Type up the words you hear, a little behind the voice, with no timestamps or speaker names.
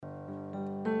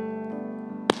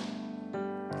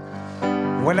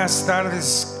Buenas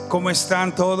tardes, ¿cómo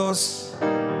están todos?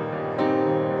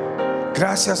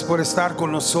 Gracias por estar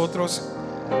con nosotros.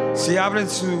 Si abren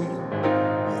su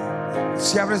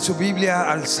Biblia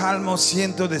al Salmo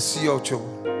 118.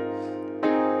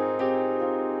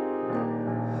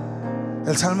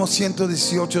 El Salmo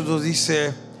 118 nos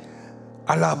dice: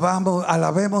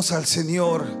 alabemos al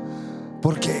Señor,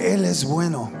 porque Él es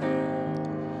bueno,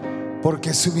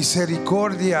 porque su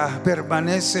misericordia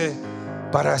permanece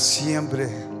para siempre.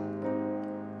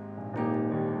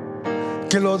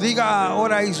 Que lo diga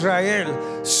ahora Israel: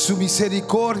 su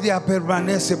misericordia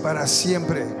permanece para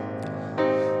siempre.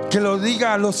 Que lo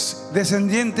diga a los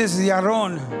descendientes de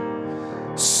Aarón: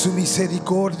 su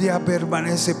misericordia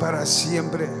permanece para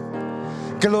siempre.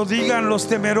 Que lo digan los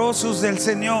temerosos del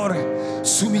Señor: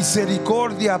 su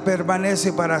misericordia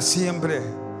permanece para siempre.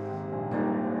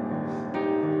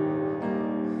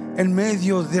 En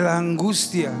medio de la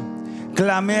angustia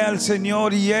clamé al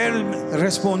Señor y Él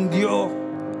respondió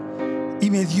y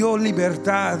me dio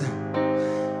libertad.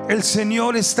 El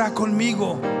Señor está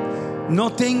conmigo.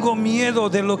 No tengo miedo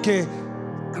de lo que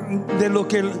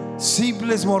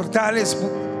simples mortales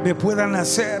me puedan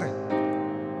hacer.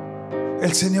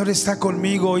 El Señor está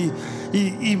conmigo y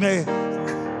me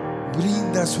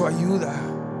brinda su ayuda.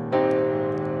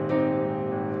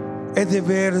 He de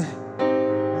ver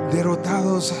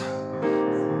derrotados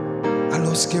a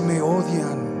los que me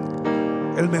odian.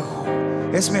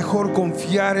 Es mejor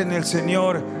confiar en el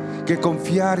Señor que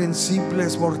confiar en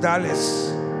simples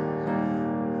mortales.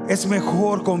 Es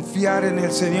mejor confiar en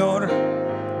el Señor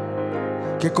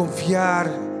que confiar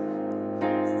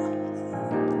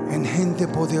en gente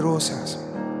poderosa.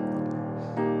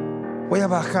 Voy a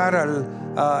bajar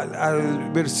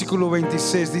al versículo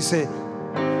 26. Dice: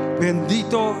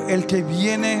 bendito el que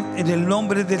viene en el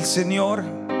nombre del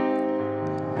Señor.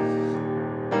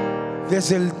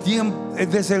 Desde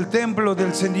el templo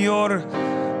del Señor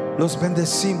los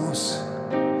bendecimos.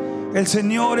 El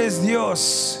Señor es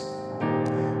Dios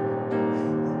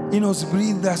y nos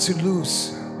brinda su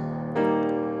luz.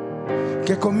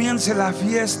 Que comience la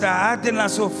fiesta. Aten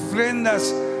las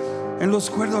ofrendas en los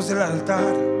cuerdos del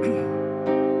altar.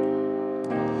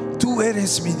 Tú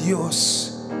eres mi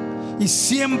Dios y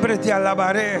siempre te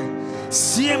alabaré.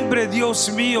 Siempre,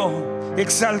 Dios mío,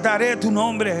 exaltaré tu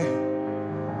nombre.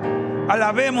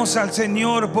 Alabemos al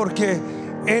Señor, porque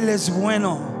Él es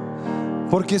bueno,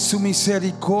 porque su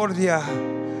misericordia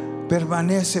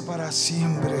permanece para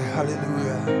siempre.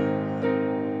 Aleluya.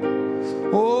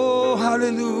 Oh,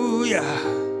 aleluya.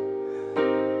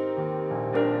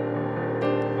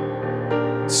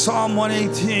 Psalm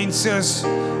 118 says: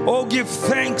 oh, give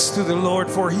thanks to the Lord,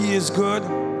 for He is good,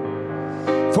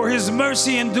 for His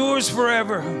mercy endures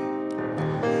forever.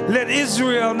 Let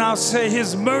Israel now say,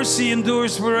 His mercy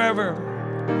endures forever.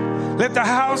 Let the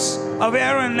house of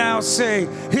Aaron now say,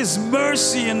 His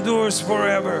mercy endures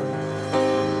forever.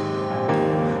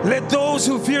 Let those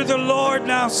who fear the Lord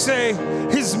now say,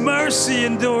 His mercy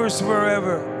endures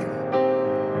forever.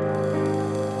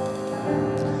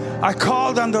 I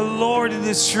called on the Lord in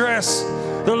distress.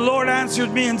 The Lord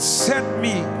answered me and set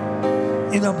me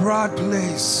in a broad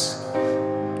place.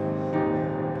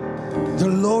 The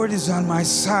Lord is on my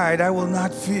side. I will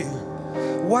not fear.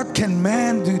 What can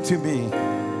man do to me?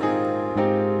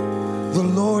 The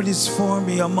Lord is for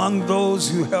me among those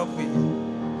who help me.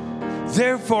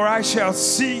 Therefore I shall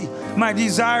see my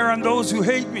desire on those who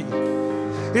hate me.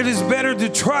 It is better to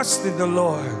trust in the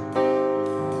Lord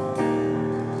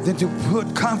than to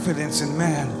put confidence in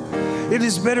man. It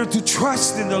is better to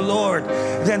trust in the Lord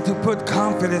than to put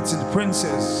confidence in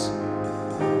princes.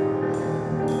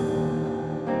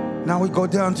 Now we go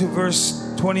down to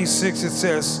verse 26. It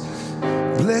says,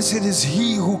 blessed is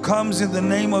he who comes in the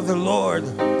name of the Lord.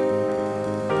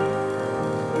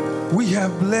 We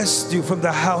have blessed you from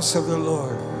the house of the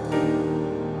Lord.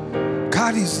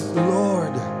 God is the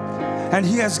Lord, and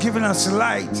He has given us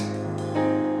light.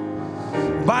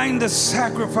 Bind the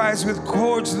sacrifice with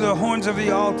cords to the horns of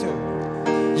the altar.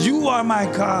 You are my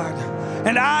God,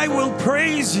 and I will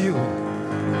praise you.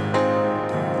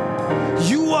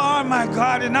 You are my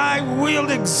God, and I will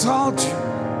exalt you.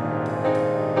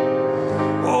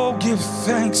 Oh, give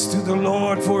thanks to the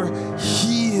Lord, for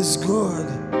He is good.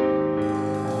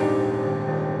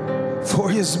 For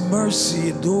His mercy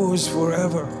endures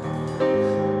forever.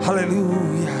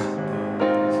 Hallelujah.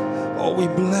 Oh, we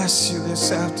bless you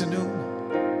this afternoon.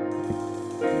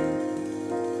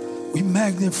 We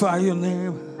magnify your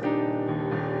name.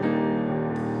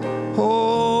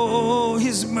 Oh,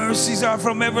 His mercies are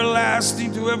from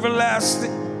everlasting to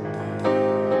everlasting.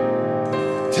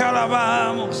 Te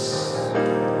alabamos.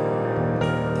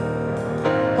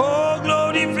 Oh,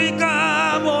 gloria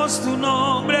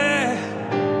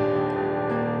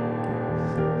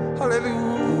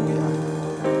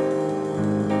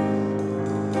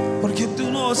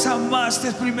nos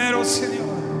amaste primero, Señor.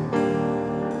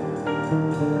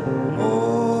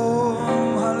 Oh,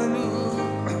 aleluya.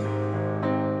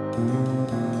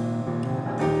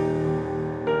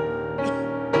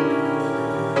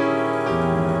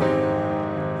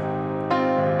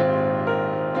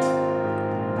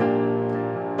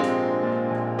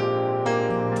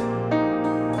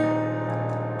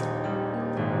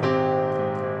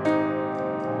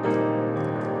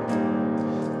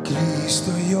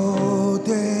 Cristo, yo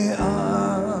te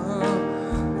amo.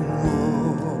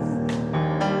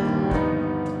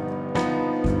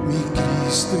 Mi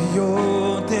Cristo,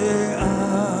 yo te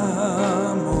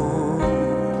amo.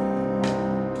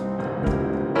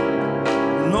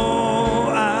 No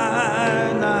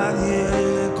hay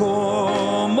nadie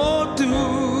como tú.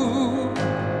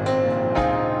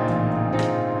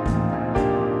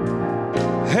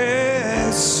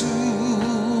 Jesús.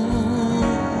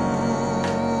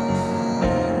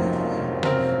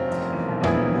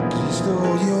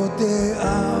 Yo te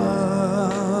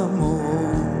amo,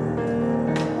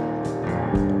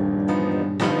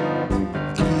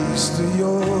 Cristo,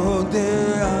 yo te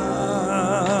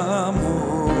amo.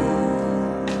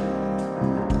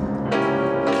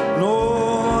 No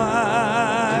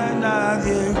hay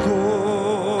nadie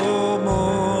como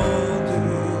tú.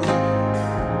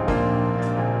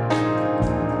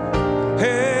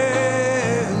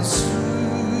 Jesús,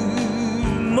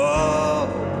 no.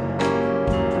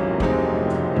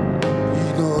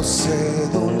 No sé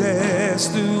dónde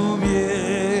estuviera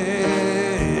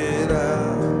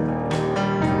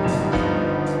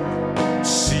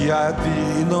si a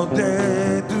ti no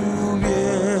te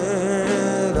tuviera,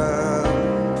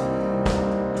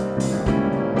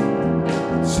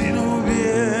 si no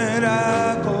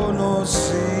hubiera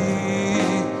conocido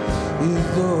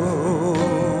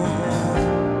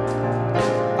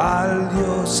al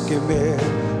Dios que me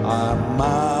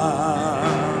ama.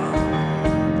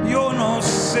 Y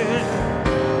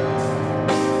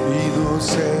no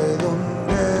sé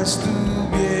dónde estuviera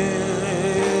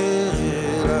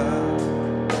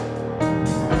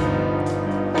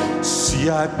si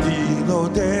a ti no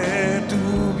te tuviera,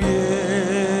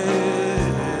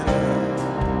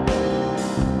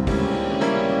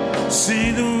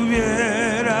 si no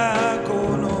hubiera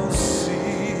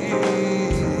conocido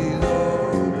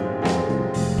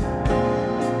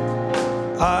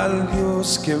al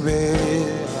Dios que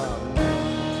ve.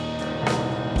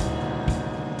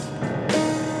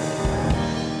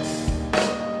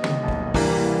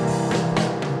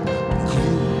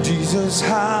 Jesus,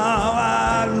 how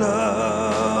I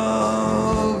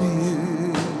love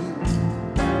you.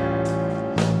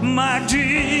 My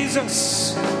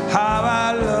Jesus, how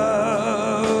I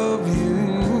love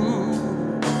you.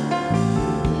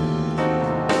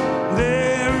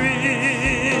 There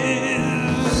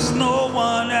is no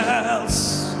one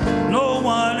else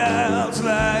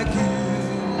like you.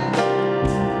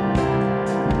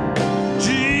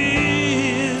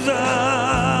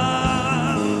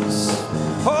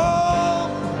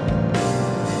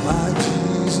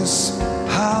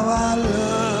 How I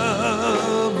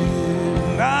love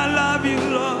you. I love you,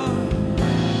 Lord.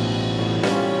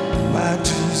 My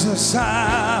Jesus,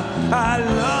 I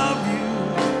love you.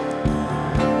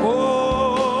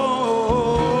 Oh,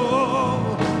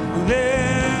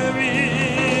 there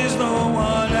is no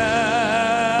one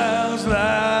else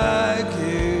like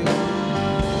you.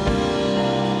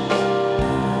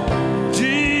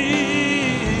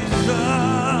 Jesus,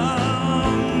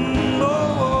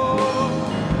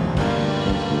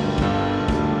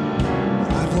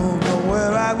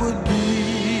 I would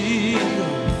be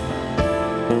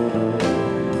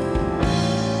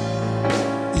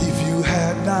if you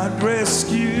had not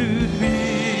rescued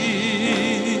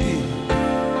me.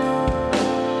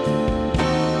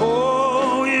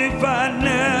 Oh, if I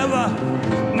never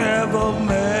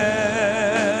met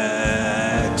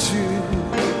you,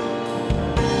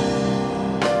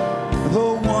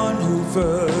 the one who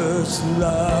first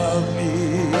loved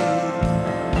me.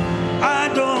 I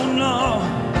don't know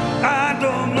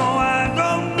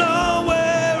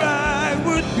where I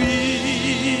would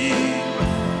be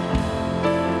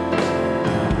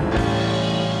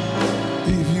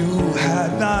if you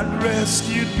had not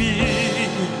rescued me.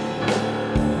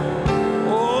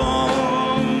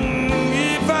 Oh,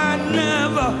 if I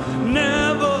never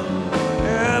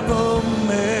ever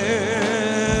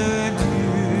met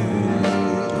you,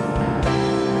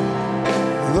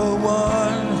 the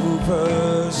one who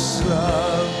first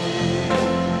loved me.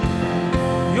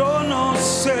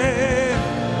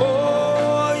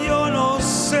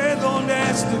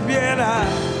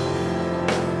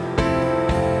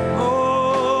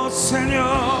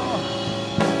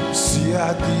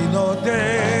 a ti no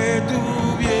te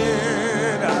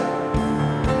tuviera,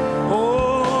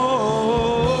 oh,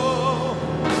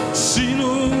 si no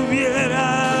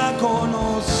hubiera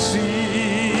conocido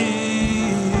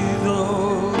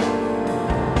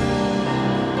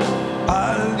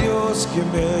al Dios que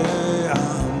me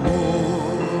amó,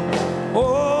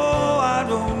 oh, I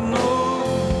don't know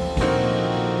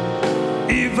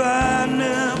if I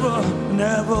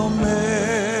never met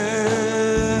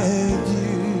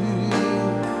you,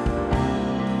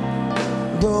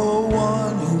 the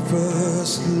one who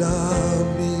first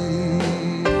loved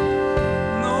me.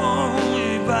 No,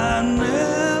 if I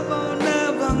never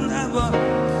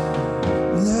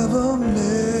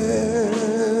met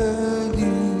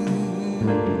you,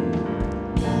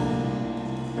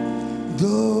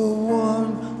 the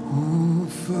one who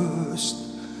first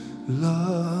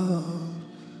loved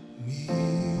me.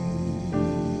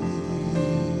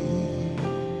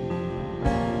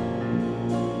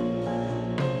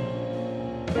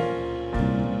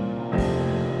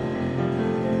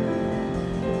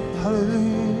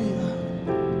 Hallelujah.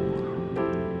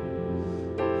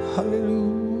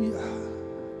 Hallelujah.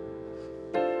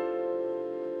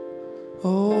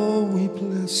 Oh, we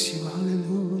bless you.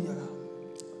 Hallelujah.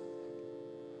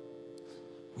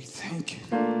 We thank you.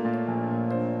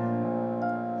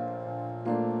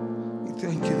 We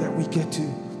thank you that we get to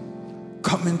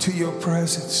come into your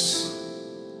presence.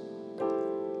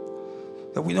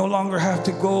 That we no longer have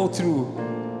to go through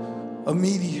a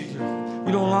mediator.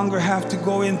 We no longer have to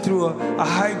go in through a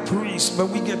high priest, but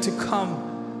we get to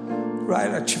come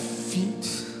right at your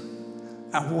feet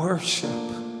and worship.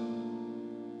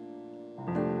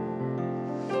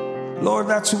 Lord,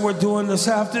 that's what we're doing this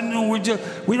afternoon.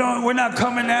 We're not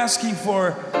coming asking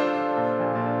for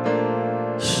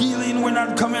healing. We're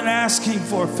not coming asking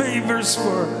for favors,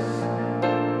 for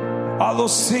all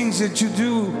those things that you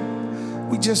do.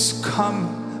 We just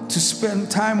come to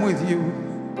spend time with you.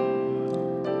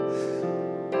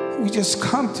 We just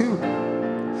come to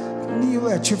kneel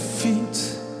at your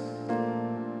feet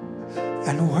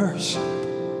and worship.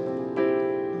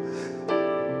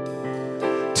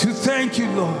 To thank you,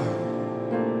 Lord,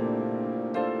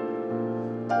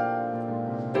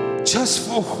 just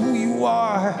for who you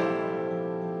are.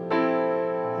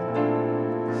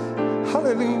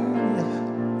 Hallelujah.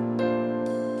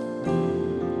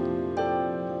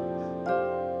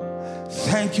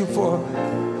 Thank you for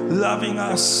loving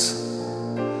us,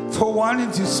 for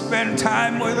wanting to spend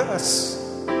time with us,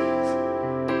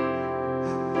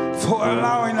 for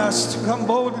allowing us to come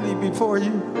boldly before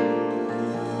you.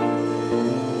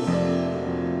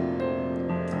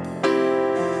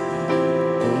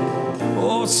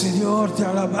 Oh Señor, te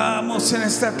alabamos en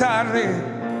esta tarde.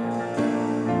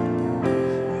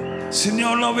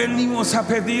 Señor, no venimos a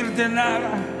pedirte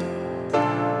nada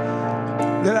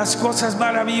de las cosas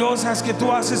maravillosas que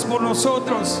tú haces por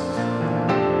nosotros.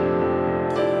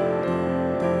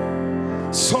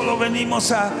 Solo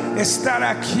venimos a estar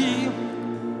aquí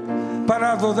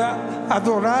para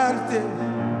adorarte,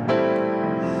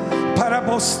 para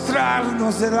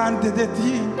postrarnos delante de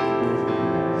ti,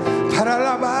 para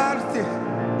alabarte,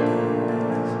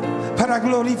 para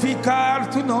glorificar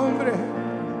tu nombre.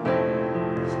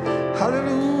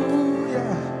 Aleluya.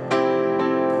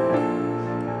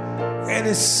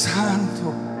 Eres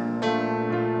santo.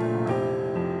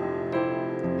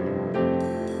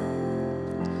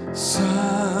 Santo,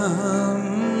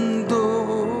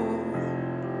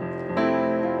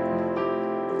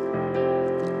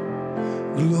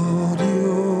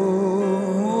 glorioso,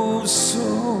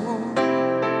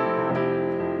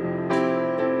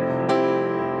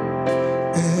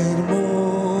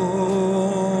 hermoso,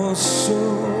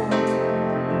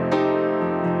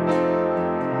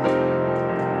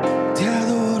 te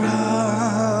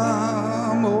adoramos.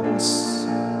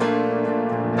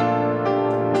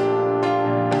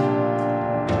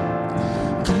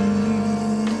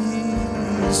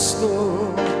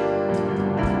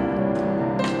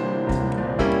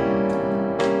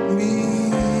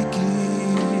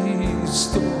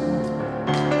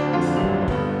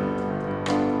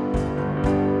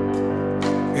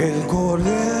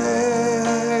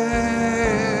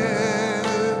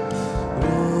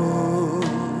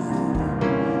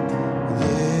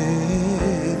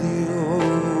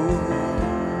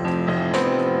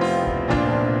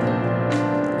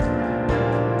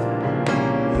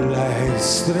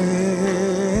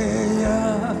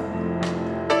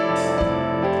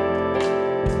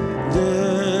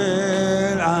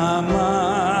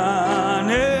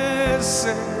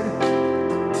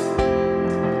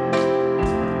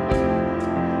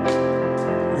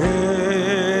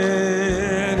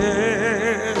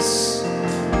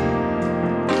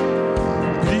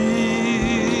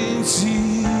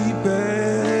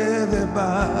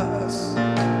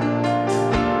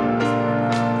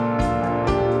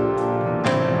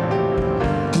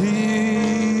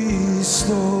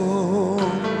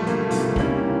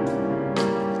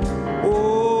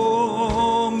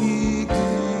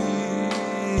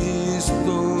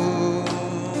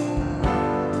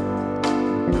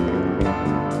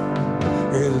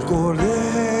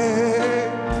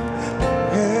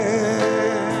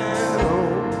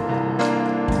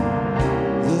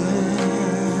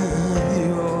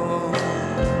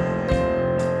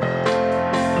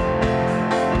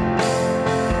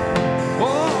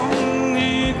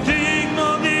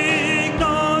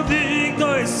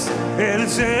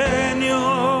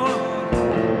 Señor.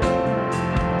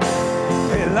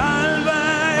 El alfa,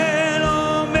 el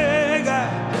omega,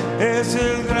 es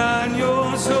el gran yo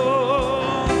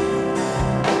soy.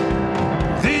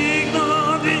 Digno,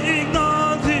 digno,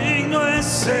 digno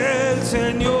es el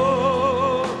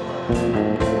Señor.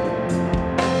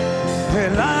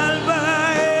 El alfa,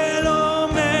 el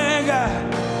omega,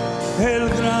 el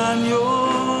gran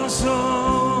yo soy.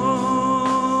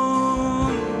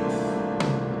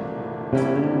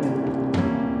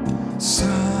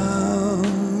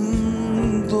 Santo,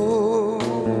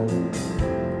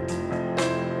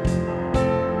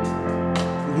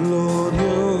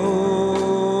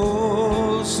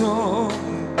 glorioso,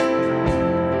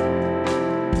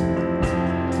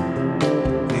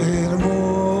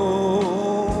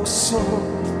 hermoso,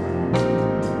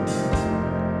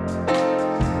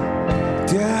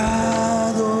 te adoramos.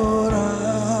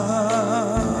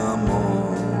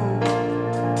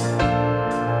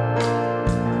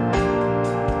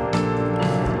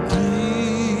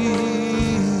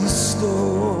 Cristo,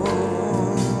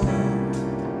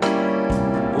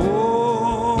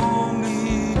 oh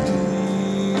mi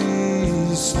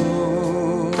Cristo,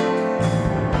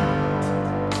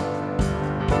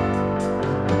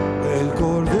 el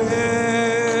Cordero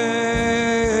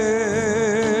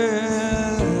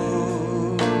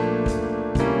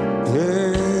de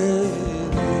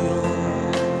Dios.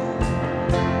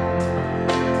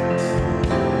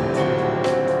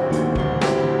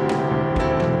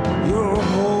 You're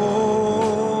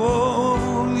holy,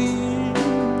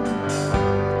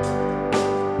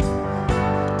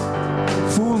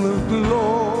 full of glory,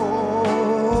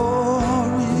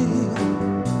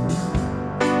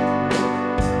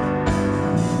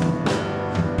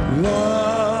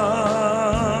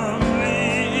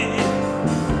 lovely.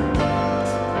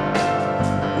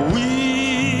 We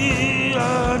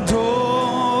adore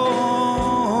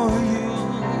you.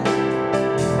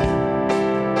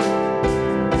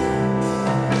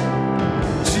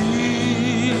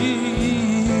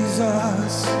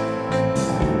 Jesus,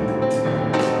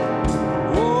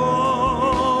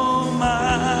 oh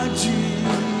my Jesus,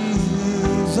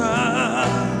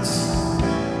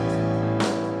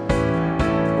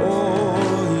 oh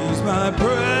he's my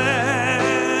precious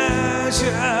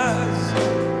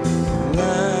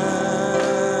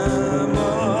Lamb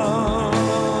of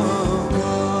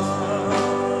God.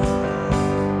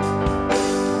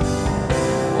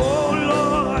 Oh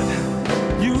Lord,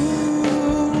 you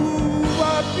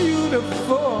are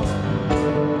beautiful.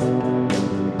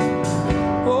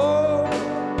 Oh,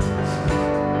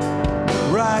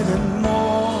 bright and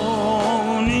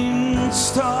morning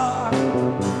star,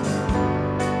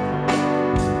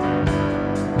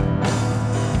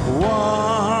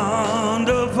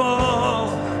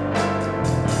 wonderful,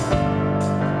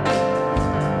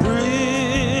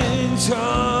 Prince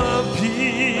of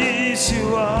Peace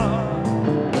you are.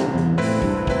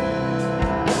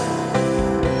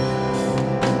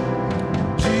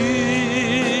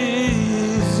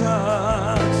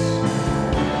 Jesus,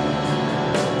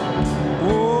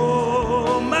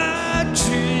 oh my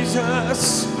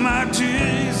Jesus, my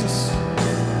Jesus,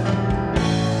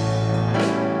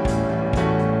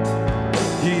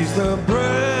 he's the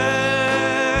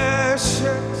precious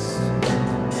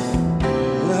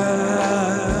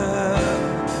Lamb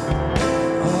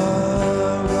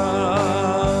of God.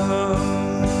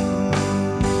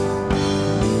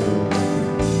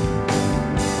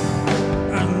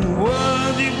 And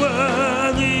worthy,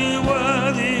 worthy,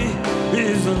 worthy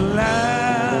is the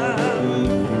Lamb,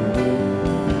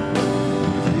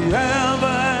 the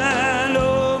Alpha and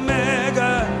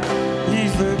Omega.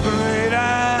 He's the great I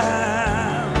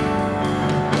am.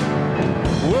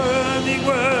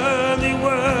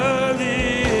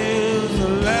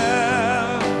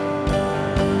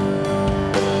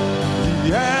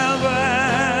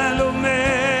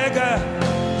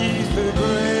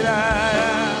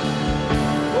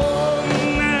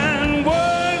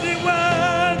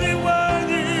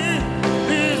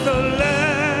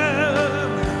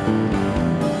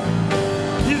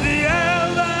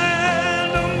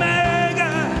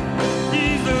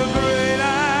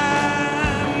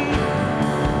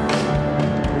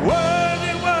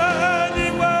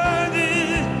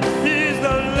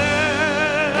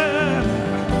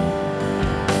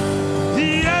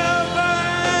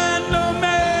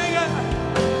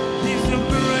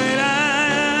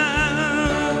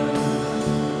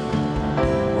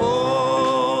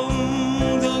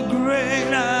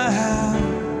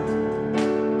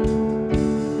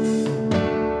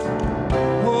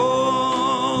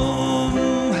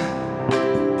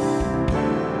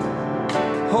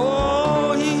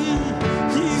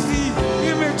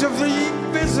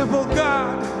 invisible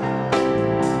God,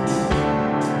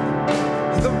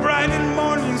 the bright and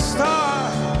morning star.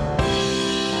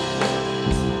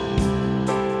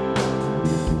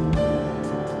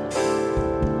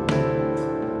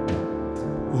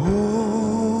 Holy,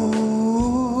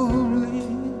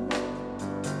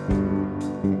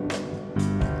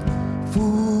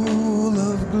 full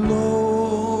of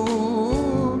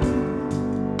glory,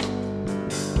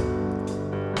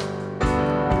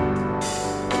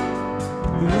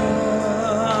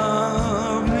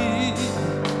 lovely,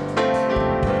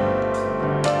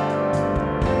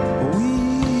 we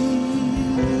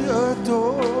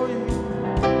adore you.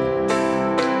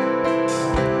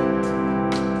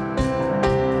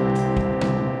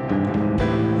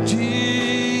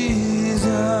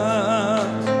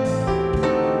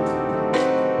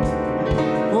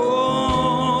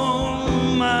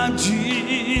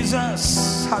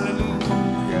 Jesus, hallelujah.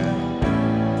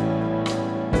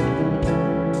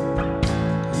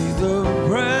 He's the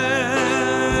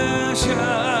precious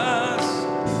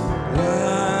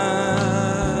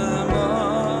Lamb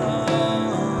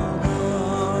of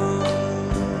God.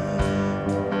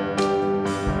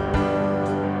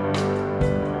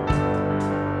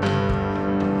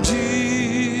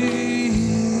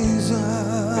 Jesus,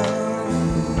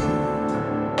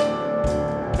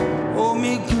 oh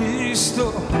mi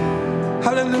Cristo.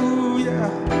 Hallelujah.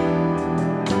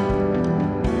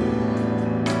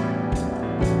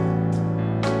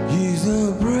 He's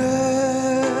the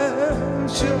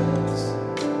precious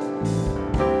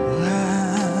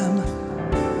Lamb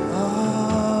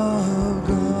of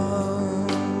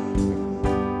God.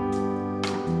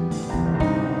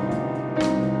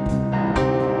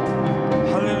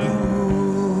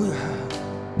 Hallelujah.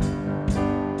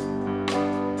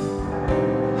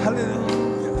 Hallelujah.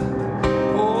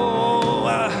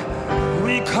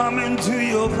 Come into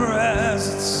your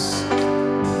presence.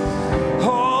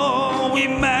 Oh, we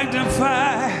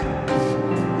magnify.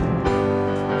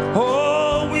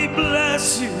 Oh, we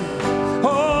bless you.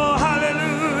 Oh,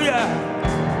 hallelujah.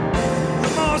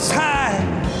 Most High.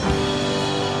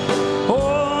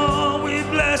 Oh, we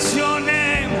bless your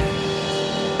name.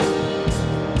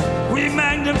 We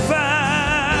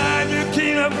magnify the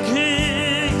King of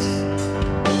Kings.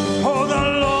 Oh,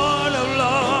 the Lord of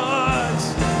Lords.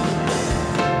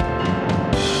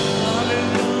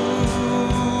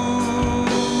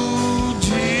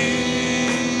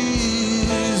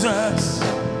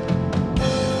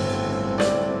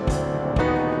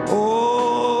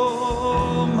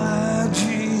 Oh, my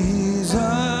Jesus,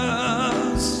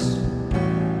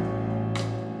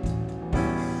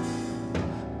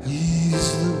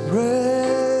 He's the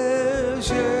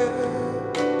precious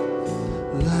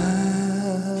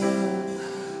Lamb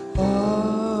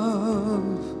of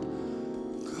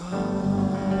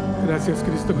God. Gracias,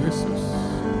 Cristo Jesús.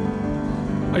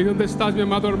 Ahí donde estás, mi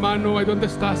amado hermano, ahí donde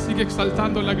estás, sigue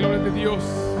exaltando la gloria de Dios.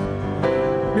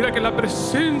 Mira que la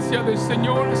presencia del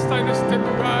Señor está en este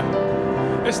lugar.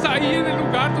 Está ahí en el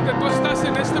lugar donde tú estás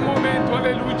en este momento,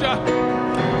 aleluya.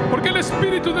 Porque el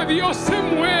Espíritu de Dios se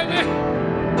mueve.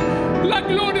 La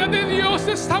gloria de Dios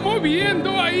se está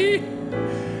moviendo ahí.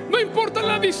 No importa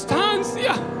la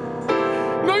distancia.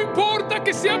 No importa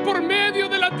que sea por medio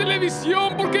de la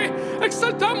televisión, porque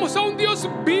exaltamos a un Dios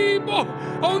vivo,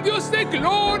 a un Dios de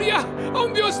gloria, a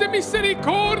un Dios de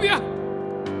misericordia.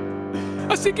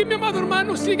 Así que mi amado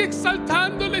hermano, sigue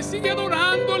exaltándole, sigue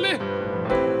adorándole.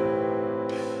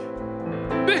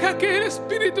 Deja que el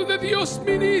Espíritu de Dios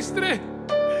ministre,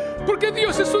 porque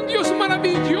Dios es un Dios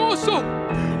maravilloso,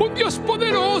 un Dios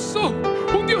poderoso,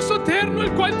 un Dios eterno,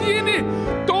 el cual tiene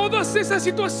todas esas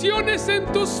situaciones en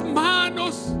tus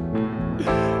manos.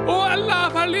 Oh,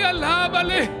 alábale,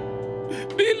 alábale.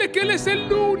 Dile que Él es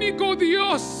el único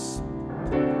Dios.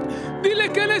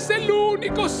 Dile que Él es el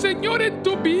único Señor en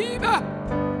tu vida.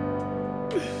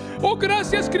 Oh,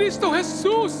 gracias, Cristo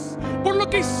Jesús, por lo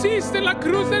que hiciste en la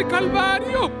cruz del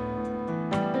Calvario.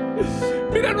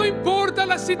 Mira, no importa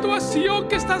la situación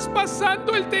que estás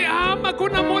pasando, Él te ama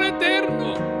con amor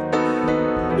eterno.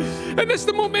 En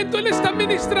este momento Él está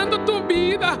ministrando tu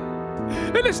vida.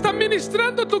 Él está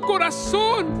ministrando tu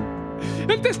corazón.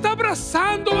 Él te está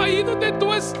abrazando ahí donde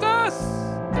tú estás,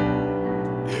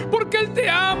 porque Él te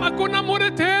ama con amor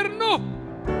eterno.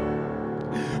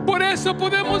 Por eso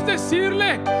podemos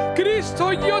decirle: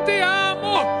 Cristo, yo te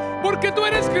amo, porque tú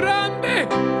eres grande.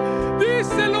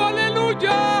 Díselo,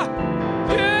 aleluya.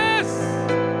 Yes.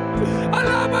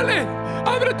 Alábale,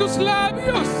 abre tus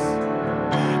labios,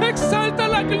 exalta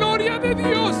la gloria de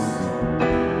Dios.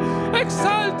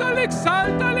 Exáltale,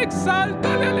 exáltale,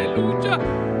 exáltale, aleluya.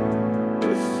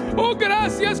 Oh,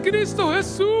 gracias, Cristo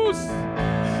Jesús.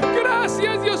 Gracias.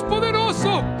 Gracias, Dios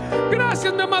poderoso.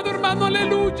 Gracias, mi amado hermano,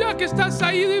 aleluya, que estás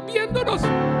ahí viéndonos,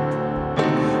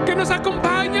 que nos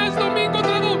acompañas domingo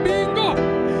tras domingo.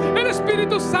 El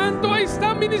Espíritu Santo ahí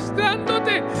está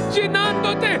ministrándote,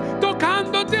 llenándote,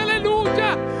 tocándote,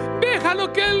 aleluya.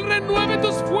 Déjalo que Él renueve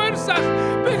tus fuerzas.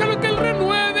 Déjalo que Él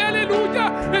renueve,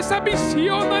 aleluya, esa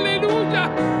visión, aleluya.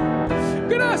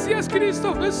 Gracias,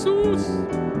 Cristo Jesús.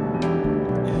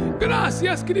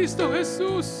 Gracias, Cristo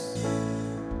Jesús.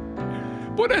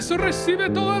 Por eso recibe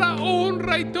toda la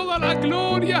honra y toda la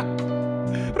gloria.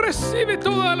 Recibe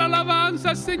toda la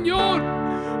alabanza, Señor,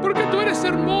 porque tú eres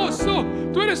hermoso,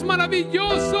 tú eres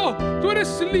maravilloso, tú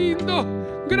eres lindo.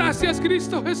 Gracias,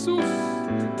 Cristo Jesús.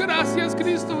 Gracias,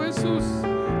 Cristo Jesús.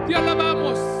 Te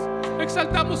alabamos,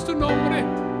 exaltamos tu nombre,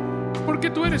 porque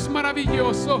tú eres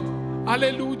maravilloso.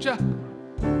 Aleluya.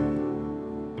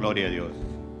 Gloria a Dios.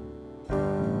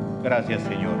 Gracias,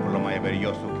 Señor, por lo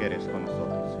maravilloso que eres con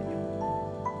nosotros, Señor.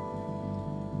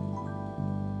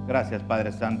 Gracias,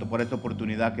 Padre Santo, por esta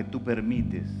oportunidad que tú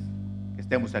permites que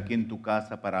estemos aquí en tu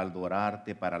casa para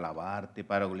adorarte, para alabarte,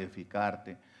 para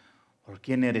glorificarte. ¿Por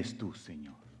quién eres tú,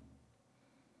 Señor?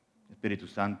 Espíritu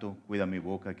Santo, cuida mi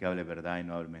boca, que hable verdad y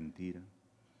no hable mentira.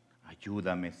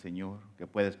 Ayúdame, Señor, que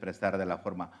pueda expresar de la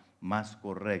forma más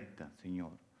correcta,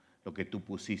 Señor, lo que tú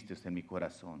pusiste en mi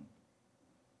corazón.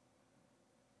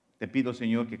 Te pido,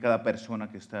 Señor, que cada persona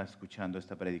que está escuchando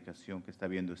esta predicación, que está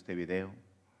viendo este video,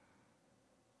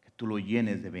 que tú lo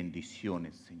llenes de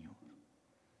bendiciones, Señor,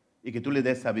 y que tú le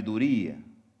des sabiduría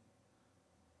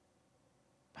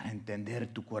para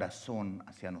entender tu corazón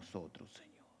hacia nosotros,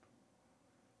 Señor.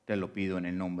 Te lo pido en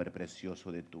el nombre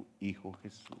precioso de tu Hijo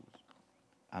Jesús.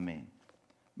 Amén.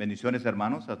 Bendiciones,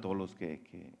 hermanos, a todos los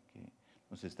que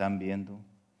nos están viendo.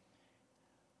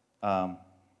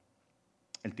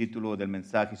 El título del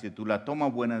mensaje se titula Toma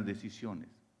buenas decisiones.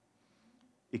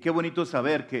 Y qué bonito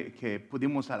saber que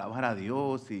pudimos alabar a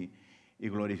Dios y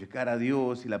glorificar a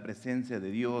Dios, y la presencia de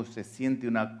Dios se siente de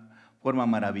una forma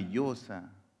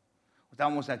maravillosa.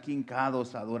 Estábamos aquí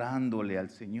hincados adorándole al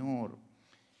Señor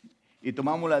y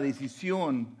tomamos la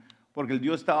decisión, porque el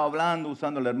Dios estaba hablando,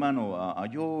 usando al hermano a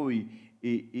yo,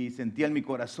 y sentía en mi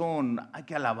corazón: hay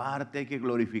que alabarte, hay que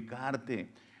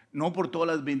glorificarte, no por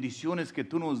todas las bendiciones que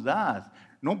tú nos das,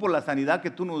 no por la sanidad que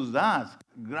tú nos das,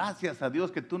 gracias a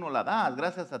Dios que tú nos la das,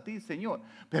 gracias a ti, Señor,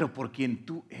 pero por quien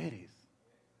tú eres.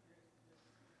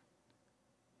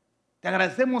 Te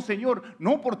agradecemos, Señor,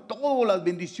 no por todas las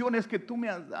bendiciones que tú me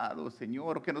has dado,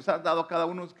 Señor, que nos has dado a cada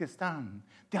uno de los que están.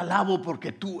 Te alabo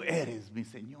porque tú eres mi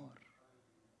Señor.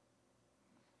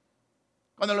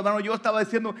 Cuando el hermano yo estaba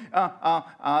diciendo,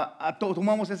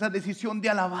 tomamos esa decisión de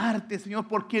alabarte, Señor,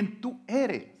 por quien tú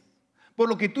eres, por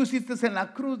lo que tú hiciste en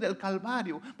la cruz del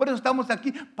Calvario. Por eso estamos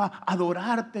aquí, para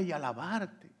adorarte y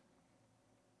alabarte.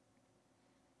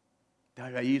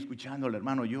 Estaba ahí escuchando al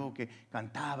hermano yo que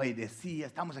cantaba y decía: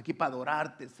 estamos aquí para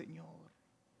adorarte, Señor.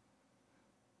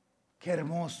 Qué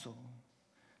hermoso.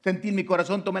 Sentí en mi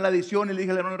corazón, tomé la decisión y le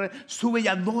dije al hermano: sube y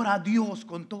adora a Dios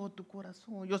con todo tu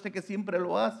corazón. Yo sé que siempre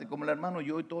lo hace, como el hermano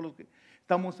yo y todos los que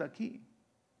estamos aquí,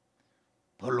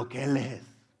 por lo que Él es.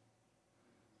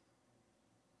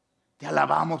 Te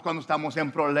alabamos cuando estamos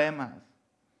en problemas.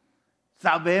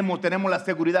 Sabemos, tenemos la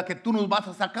seguridad que tú nos vas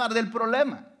a sacar del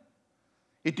problema.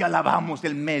 Y te alabamos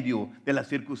en medio de las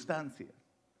circunstancias,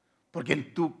 porque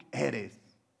tú eres,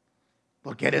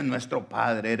 porque eres nuestro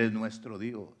Padre, eres nuestro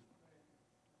Dios.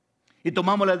 Y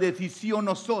tomamos la decisión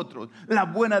nosotros, la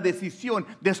buena decisión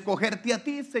de escogerte a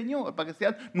ti, Señor, para que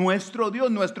seas nuestro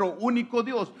Dios, nuestro único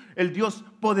Dios, el Dios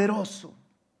poderoso.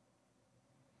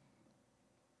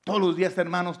 Todos los días,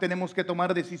 hermanos, tenemos que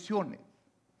tomar decisiones.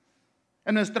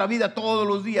 En nuestra vida, todos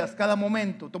los días, cada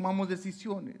momento, tomamos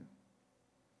decisiones.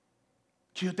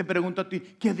 Si yo te pregunto a ti,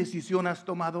 ¿qué decisión has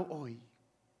tomado hoy?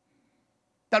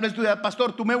 Tal vez tú digas: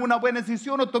 pastor, ¿tomé una buena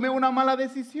decisión o tomé una mala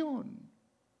decisión?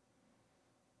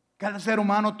 Cada ser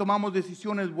humano tomamos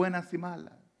decisiones buenas y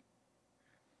malas.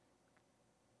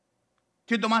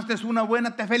 Si tomaste una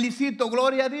buena, te felicito,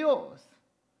 gloria a Dios.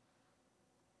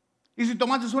 Y si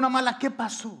tomaste una mala, ¿qué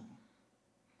pasó?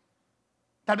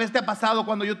 Tal vez te ha pasado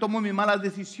cuando yo tomo mis malas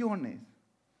decisiones.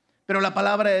 Pero la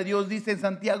palabra de Dios dice en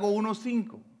Santiago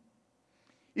 1:5: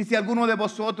 y si alguno de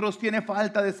vosotros tiene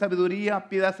falta de sabiduría,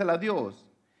 pídasela a Dios,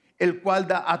 el cual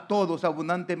da a todos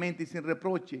abundantemente y sin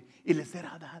reproche, y le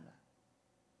será dada.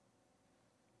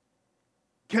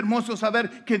 Qué hermoso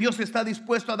saber que Dios está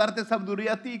dispuesto a darte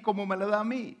sabiduría a ti como me la da a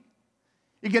mí.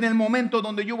 Y que en el momento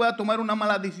donde yo voy a tomar una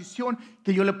mala decisión,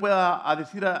 que yo le pueda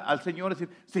decir al Señor, decir: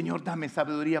 Señor, dame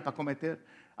sabiduría para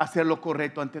hacer lo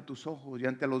correcto ante tus ojos y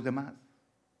ante los demás.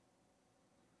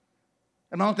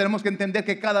 Hermanos, tenemos que entender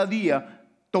que cada día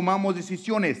tomamos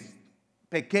decisiones,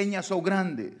 pequeñas o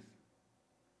grandes.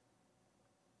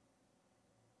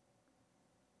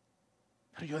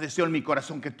 Pero yo deseo en mi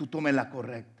corazón que tú tomes la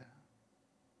correcta.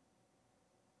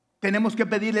 Tenemos que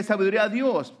pedirle sabiduría a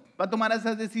Dios para tomar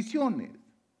esas decisiones.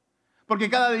 Porque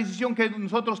cada decisión que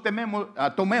nosotros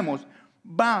tomemos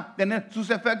va a tener sus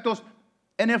efectos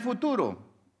en el futuro,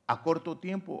 a corto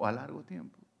tiempo o a largo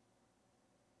tiempo.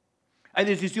 Hay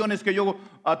decisiones que yo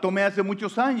tomé hace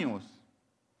muchos años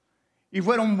y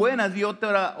fueron buenas y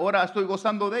ahora estoy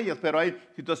gozando de ellas, pero hay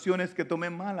situaciones que tomé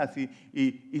malas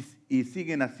y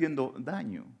siguen haciendo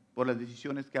daño por las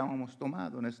decisiones que hemos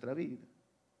tomado en nuestra vida.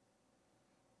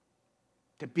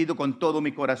 Te pido con todo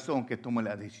mi corazón que tome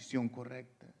la decisión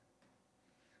correcta.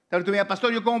 Tal vez tú me digas,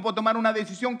 pastor, ¿yo cómo puedo tomar una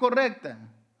decisión correcta?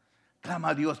 Clama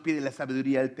a Dios, pide la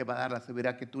sabiduría, Él te va a dar la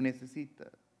sabiduría que tú necesitas.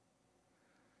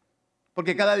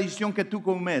 Porque cada decisión que tú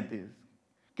cometes,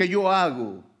 que yo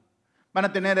hago, van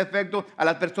a tener efecto a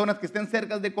las personas que estén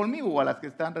cerca de conmigo o a las que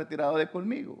están retiradas de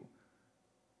conmigo.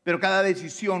 Pero cada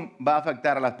decisión va a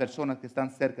afectar a las personas que están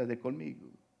cerca de conmigo.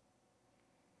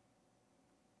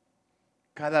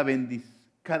 Cada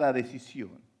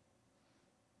decisión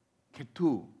que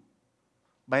tú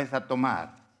vayas a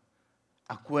tomar,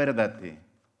 acuérdate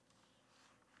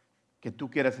que tú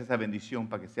quieras esa bendición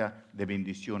para que sea de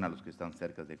bendición a los que están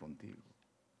cerca de contigo.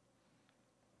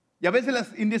 Y a veces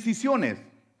las indecisiones,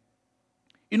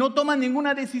 y no toman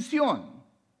ninguna decisión,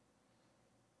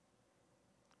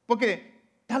 porque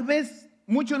tal vez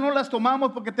muchos no las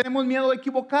tomamos porque tenemos miedo de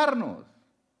equivocarnos,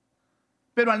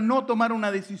 pero al no tomar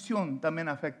una decisión también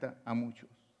afecta a muchos.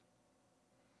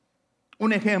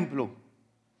 Un ejemplo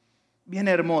bien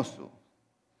hermoso.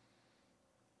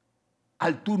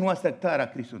 Al tú no aceptar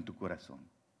a Cristo en tu corazón,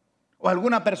 o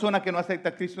alguna persona que no acepta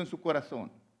a Cristo en su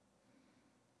corazón,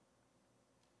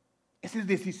 esa es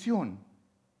decisión.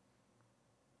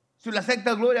 Si lo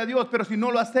aceptas, gloria a Dios, pero si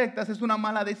no lo aceptas, es una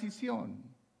mala decisión.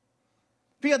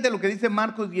 Fíjate lo que dice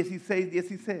Marcos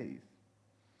 16:16.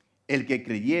 El que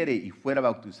creyere y fuera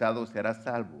bautizado será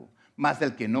salvo, mas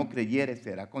el que no creyere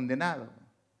será condenado.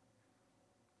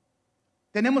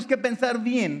 Tenemos que pensar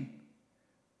bien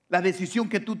la decisión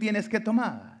que tú tienes que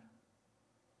tomar.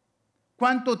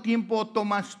 ¿Cuánto tiempo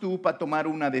tomas tú para tomar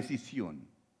una decisión?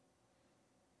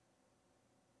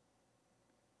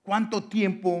 ¿Cuánto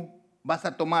tiempo vas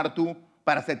a tomar tú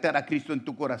para aceptar a Cristo en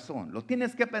tu corazón? ¿Lo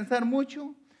tienes que pensar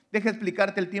mucho? Deja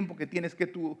explicarte el tiempo que tienes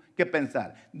que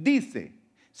pensar. Dice,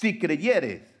 si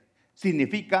creyeres,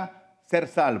 significa ser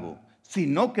salvo. Si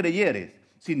no creyeres,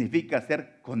 significa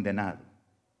ser condenado.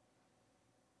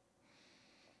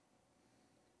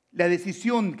 La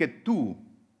decisión que tú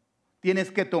tienes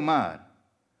que tomar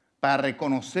para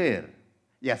reconocer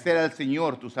y hacer al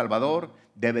Señor tu Salvador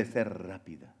debe ser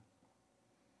rápida.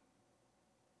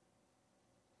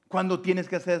 ¿Cuándo tienes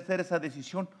que hacer esa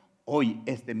decisión? Hoy,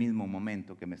 este mismo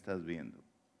momento que me estás viendo.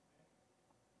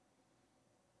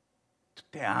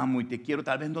 Te amo y te quiero,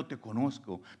 tal vez no te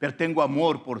conozco, pero tengo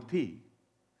amor por ti.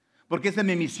 Porque esa es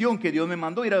mi misión que Dios me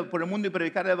mandó, ir por el mundo y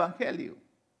predicar el Evangelio.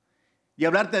 Y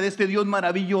hablarte de este Dios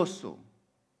maravilloso.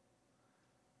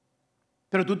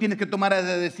 Pero tú tienes que tomar la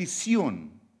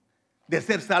decisión de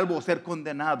ser salvo o ser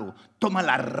condenado.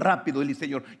 Tómala rápido y dile,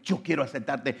 Señor, yo quiero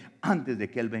aceptarte antes de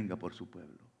que Él venga por su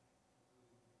pueblo.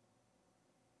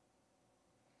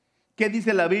 ¿Qué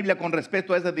dice la Biblia con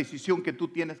respecto a esa decisión que tú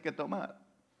tienes que tomar?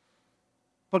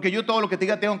 Porque yo todo lo que te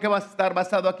diga tengo que estar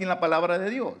basado aquí en la palabra de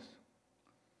Dios.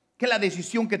 ¿Qué es la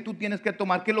decisión que tú tienes que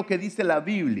tomar? ¿Qué es lo que dice la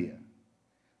Biblia?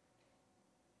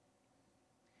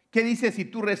 ¿Qué dice si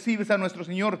tú recibes a nuestro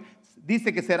Señor?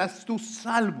 Dice que serás tú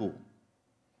salvo.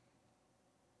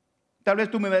 Tal vez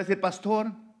tú me vas a decir,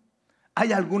 pastor,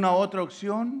 ¿hay alguna otra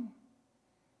opción?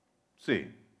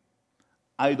 Sí,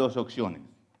 hay dos opciones.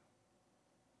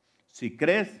 Si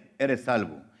crees, eres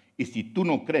salvo. Y si tú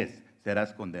no crees,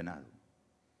 serás condenado.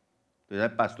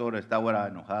 Entonces el pastor está ahora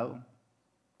enojado.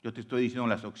 Yo te estoy diciendo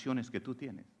las opciones que tú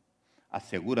tienes.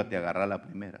 Asegúrate de agarrar la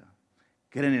primera.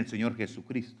 Cree en el Señor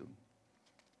Jesucristo.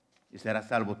 Y serás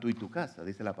salvo tú y tu casa,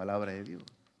 dice la palabra de Dios.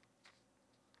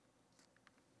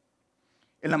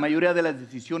 En la mayoría de las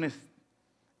decisiones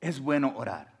es bueno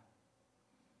orar.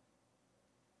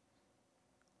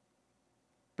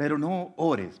 Pero no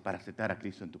ores para aceptar a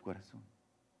Cristo en tu corazón.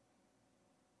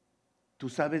 Tú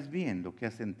sabes bien lo que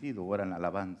has sentido ahora en la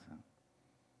alabanza.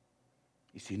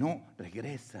 Y si no,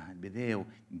 regresa al video,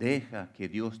 deja que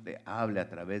Dios te hable a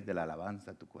través de la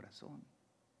alabanza a tu corazón.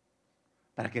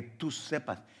 Para que tú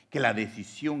sepas que la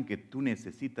decisión que tú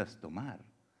necesitas tomar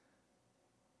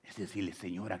es decirle,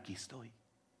 Señor, aquí estoy.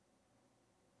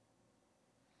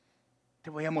 Te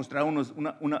voy a mostrar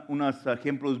unos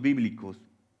ejemplos bíblicos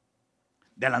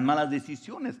de las malas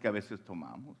decisiones que a veces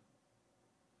tomamos.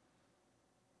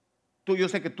 Yo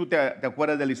sé que tú te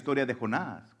acuerdas de la historia de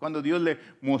Jonás, cuando Dios le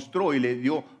mostró y le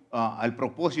dio el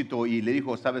propósito y le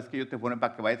dijo, sabes que yo te pone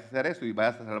para que vayas a hacer eso y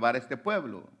vayas a salvar a este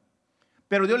pueblo.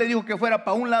 Pero Dios le dijo que fuera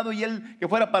para un lado y él que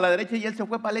fuera para la derecha y él se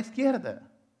fue para la izquierda.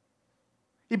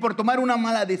 Y por tomar una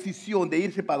mala decisión de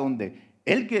irse para donde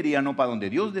él quería, no para donde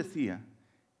Dios decía,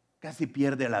 casi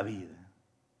pierde la vida.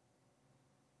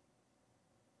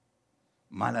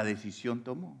 Mala decisión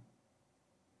tomó.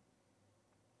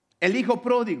 El hijo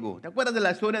pródigo, ¿te acuerdas de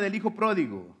la historia del hijo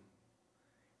pródigo?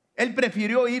 Él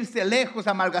prefirió irse lejos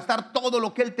a malgastar todo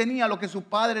lo que él tenía, lo que su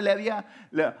padre le había,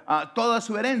 toda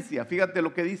su herencia. Fíjate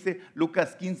lo que dice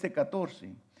Lucas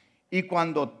 15:14. Y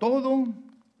cuando todo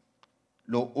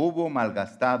lo hubo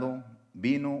malgastado,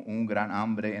 vino un gran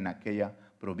hambre en aquella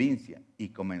provincia y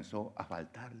comenzó a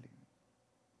faltarle.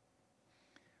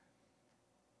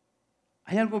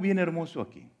 Hay algo bien hermoso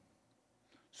aquí.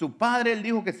 Su padre, él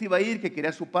dijo que se iba a ir, que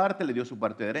quería su parte, le dio su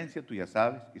parte de herencia, tú ya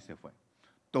sabes, y se fue.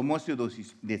 Tomó su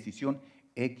decisión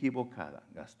equivocada,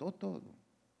 gastó todo.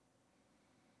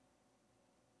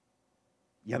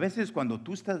 Y a veces cuando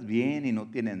tú estás bien y no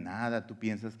tienes nada, tú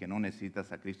piensas que no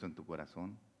necesitas a Cristo en tu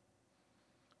corazón,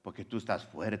 porque tú estás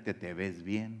fuerte, te ves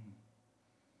bien,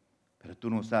 pero tú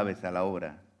no sabes a la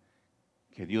hora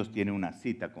que Dios tiene una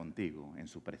cita contigo en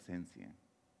su presencia.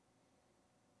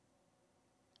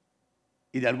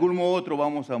 Y de algún modo u otro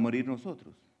vamos a morir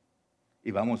nosotros.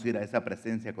 Y vamos a ir a esa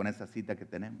presencia con esa cita que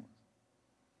tenemos.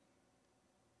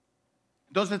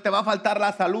 Entonces te va a faltar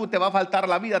la salud, te va a faltar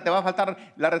la vida, te va a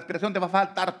faltar la respiración, te va a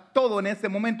faltar todo en ese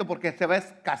momento porque se va a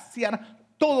escasear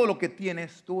todo lo que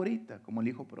tienes tú ahorita, como el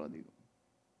hijo pródigo.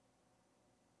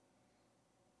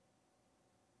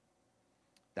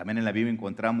 También en la Biblia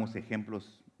encontramos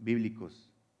ejemplos bíblicos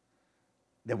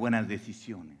de buenas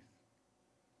decisiones.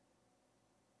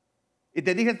 Y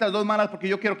te dije estas dos malas porque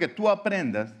yo quiero que tú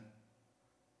aprendas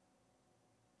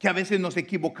que a veces nos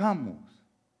equivocamos.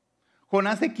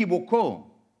 Jonás se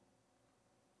equivocó,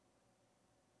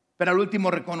 pero al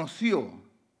último reconoció.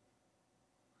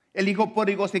 El hijo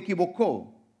pródigo se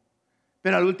equivocó,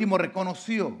 pero al último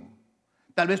reconoció.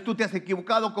 Tal vez tú te has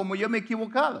equivocado como yo me he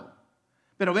equivocado,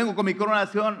 pero vengo con mi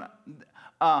corazón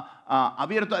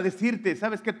abierto a decirte,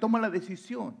 ¿sabes qué? Toma la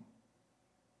decisión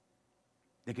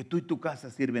de que tú y tu casa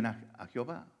sirven a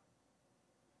Jehová.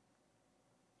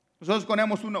 Nosotros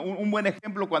ponemos un buen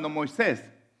ejemplo cuando Moisés,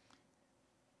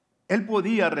 él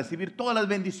podía recibir todas las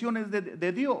bendiciones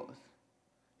de Dios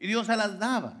y Dios se las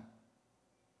daba.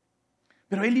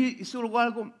 Pero él hizo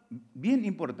algo bien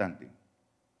importante.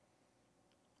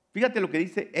 Fíjate lo que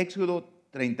dice Éxodo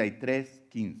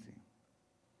 33:15.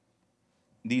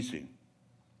 Dice,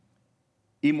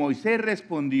 y Moisés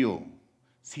respondió,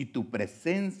 si tu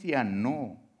presencia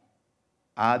no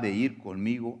ha de ir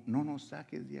conmigo, no nos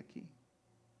saques de aquí.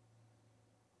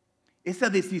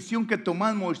 Esa decisión que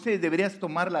tomó Moisés deberías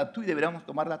tomarla tú y deberíamos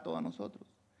tomarla todos nosotros.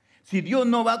 Si Dios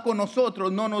no va con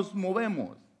nosotros, no nos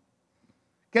movemos.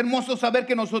 Qué hermoso saber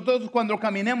que nosotros cuando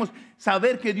caminemos,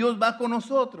 saber que Dios va con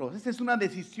nosotros. Esa es una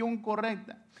decisión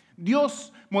correcta.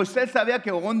 Moisés sabía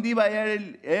que donde iba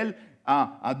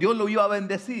a Dios lo iba a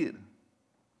bendecir.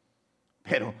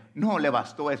 Pero no le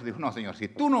bastó eso. Dijo, no, Señor, si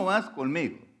tú no vas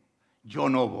conmigo, yo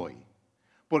no voy.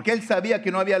 Porque él sabía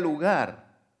que no había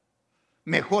lugar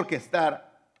mejor que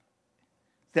estar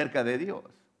cerca de Dios.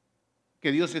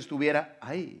 Que Dios estuviera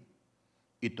ahí.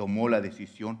 Y tomó la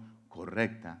decisión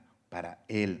correcta para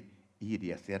él ir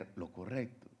y hacer lo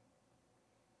correcto.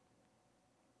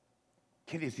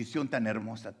 Qué decisión tan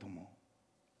hermosa tomó.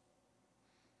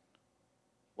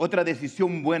 Otra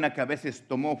decisión buena que a veces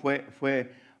tomó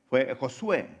fue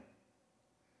Josué.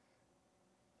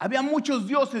 Había muchos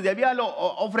dioses y había el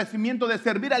ofrecimiento de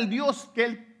servir al Dios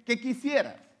que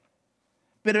quisieras.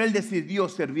 Pero él decidió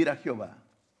servir a Jehová.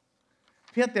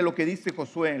 Fíjate lo que dice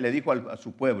Josué, le dijo a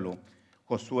su pueblo,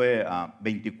 Josué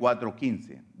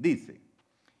 24:15. Dice,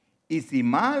 y si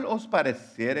mal os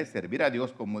pareciere servir a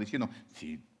Dios, como diciendo,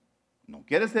 si no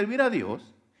quieres servir a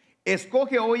Dios,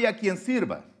 escoge hoy a quien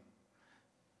sirvas.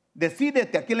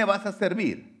 Decídete a quién le vas a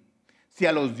servir. Si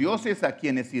a los dioses a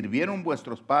quienes sirvieron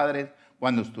vuestros padres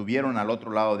cuando estuvieron al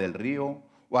otro lado del río,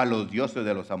 o a los dioses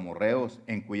de los amorreos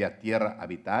en cuya tierra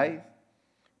habitáis,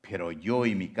 pero yo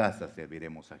y mi casa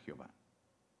serviremos a Jehová.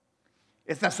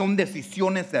 Estas son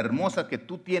decisiones hermosas que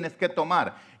tú tienes que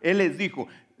tomar. Él les dijo,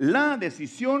 la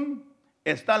decisión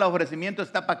está, el ofrecimiento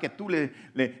está para que tú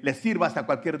le sirvas a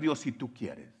cualquier Dios si tú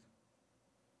quieres.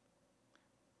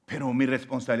 Pero mi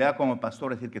responsabilidad como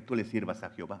pastor es decir que tú le sirvas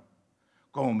a Jehová.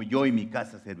 como yo y mi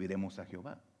casa serviremos a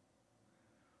Jehová.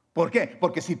 ¿Por qué?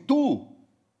 Porque si tú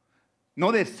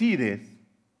no decides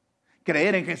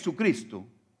creer en Jesucristo,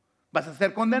 vas a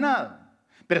ser condenado.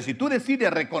 Pero si tú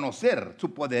decides reconocer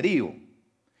su poderío,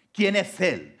 quién es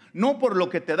Él, no por lo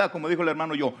que te da, como dijo el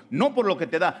hermano yo, no por lo que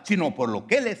te da, sino por lo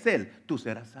que Él es Él, tú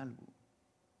serás salvo.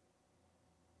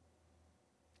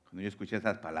 Cuando yo escuché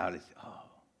esas palabras,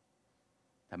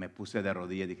 me puse de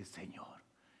rodillas y dije, Señor,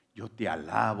 yo te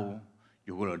alabo,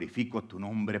 yo glorifico tu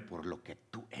nombre por lo que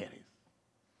tú eres.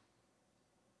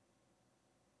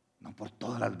 No por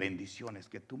todas las bendiciones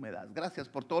que tú me das. Gracias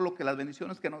por todo lo que las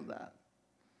bendiciones que nos das.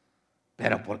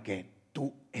 Pero porque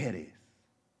tú eres.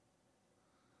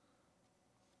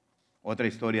 Otra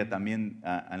historia también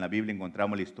en la Biblia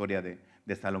encontramos la historia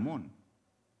de Salomón.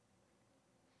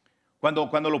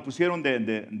 Cuando lo pusieron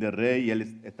de rey,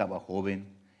 él estaba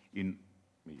joven. Y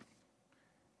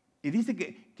dice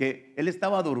que él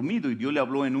estaba dormido y Dios le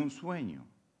habló en un sueño.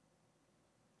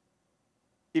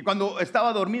 Y cuando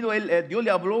estaba dormido, Dios le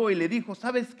habló y le dijo,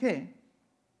 ¿sabes qué?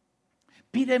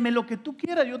 Pídeme lo que tú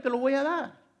quieras, yo te lo voy a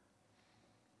dar.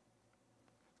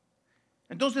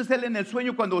 Entonces él en el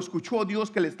sueño, cuando escuchó a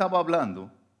Dios que le estaba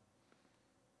hablando,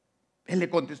 él le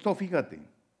contestó, fíjate,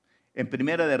 en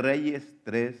Primera de Reyes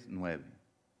 3:9.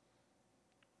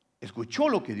 Escuchó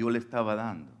lo que Dios le estaba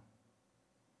dando.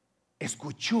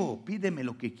 Escuchó, pídeme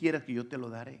lo que quieras que yo te lo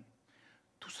daré.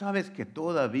 Tú sabes que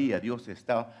todavía Dios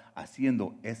está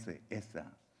haciendo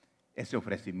ese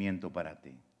ofrecimiento para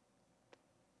ti.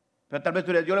 Pero tal vez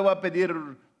tú digas, yo le voy a pedir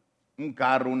un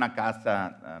carro, una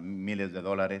casa, miles de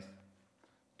dólares.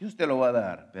 Dios te lo va a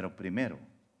dar, pero primero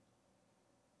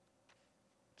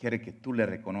quiere que tú le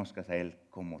reconozcas a Él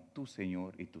como tu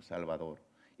Señor y tu Salvador.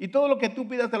 Y todo lo que tú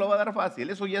pidas te lo va a dar fácil,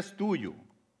 eso ya es tuyo.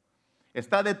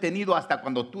 Está detenido hasta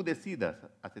cuando tú decidas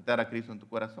aceptar a Cristo en tu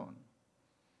corazón.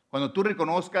 Cuando tú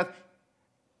reconozcas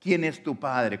quién es tu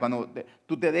Padre, cuando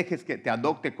tú te dejes que te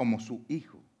adopte como su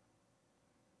hijo.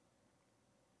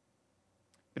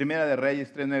 Primera de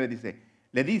Reyes 3:9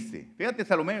 le dice, fíjate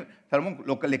Salomón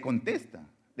lo que le contesta,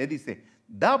 le dice,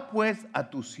 da pues a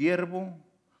tu siervo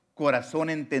corazón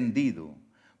entendido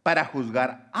para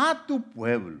juzgar a tu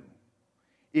pueblo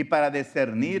y para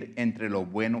discernir entre lo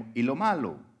bueno y lo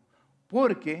malo,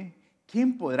 porque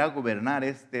 ¿quién podrá gobernar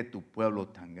tu pueblo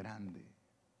tan grande?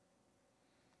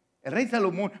 El rey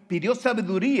Salomón pidió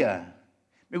sabiduría.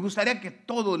 Me gustaría que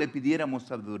todos le pidiéramos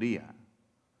sabiduría.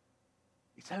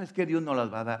 ¿Y sabes qué? Dios nos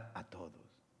las va a dar a todos.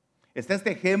 Está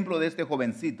este ejemplo de este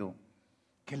jovencito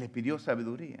que le pidió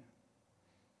sabiduría.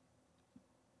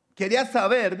 Quería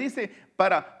saber, dice,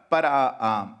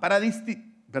 para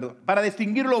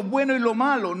distinguir lo bueno y lo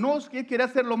malo. No es que quería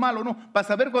hacer lo malo, no. Para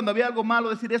saber cuando había algo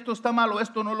malo, decir esto está malo,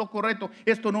 esto no es lo correcto,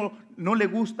 esto no le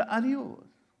gusta a Dios.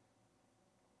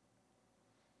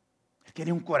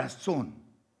 Tiene un corazón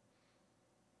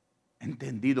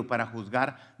entendido para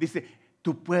juzgar. Dice,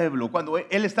 tu pueblo, cuando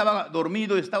él estaba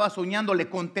dormido y estaba soñando, le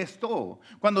contestó.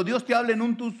 Cuando Dios te habla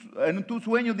en tu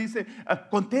sueño, dice,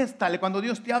 contéstale. Cuando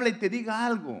Dios te habla y te diga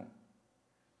algo,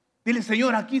 dile,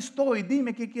 Señor, aquí estoy,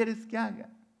 dime qué quieres que haga.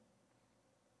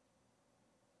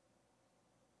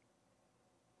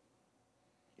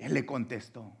 Él le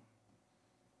contestó,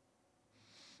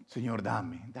 Señor,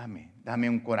 dame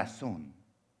un corazón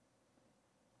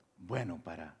bueno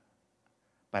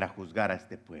para juzgar a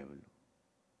este pueblo.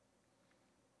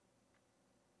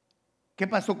 ¿Qué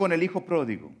pasó con el hijo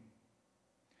pródigo?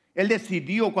 Él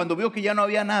decidió, cuando vio que ya no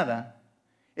había nada,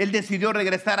 él decidió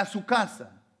regresar a su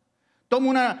casa. Toma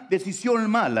una decisión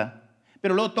mala,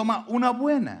 pero luego toma una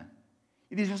buena.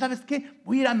 Y dice, ¿sabes qué?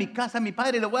 Voy a ir a mi casa, a mi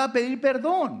padre, y le voy a pedir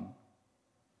perdón.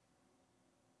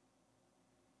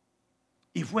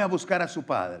 Y fue a buscar a su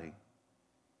padre.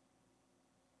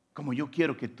 Como yo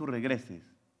quiero que tú regreses,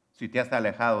 si te has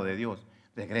alejado de Dios,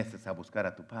 regreses a buscar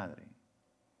a tu padre.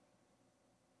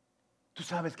 Tú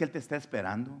sabes que Él te está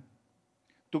esperando.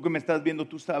 Tú que me estás viendo,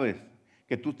 tú sabes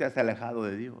que tú te has alejado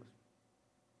de Dios.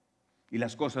 Y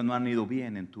las cosas no han ido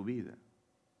bien en tu vida.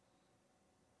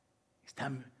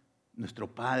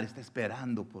 Nuestro Padre está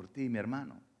esperando por ti, mi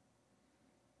hermano.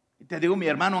 Y te digo, mi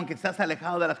hermano, aunque estás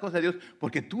alejado de las cosas de Dios,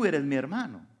 porque tú eres mi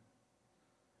hermano.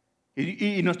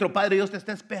 Y nuestro Padre Dios te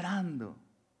está esperando.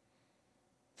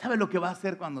 ¿Sabes lo que va a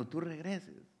hacer cuando tú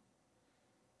regreses?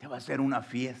 Te va a hacer una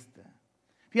fiesta.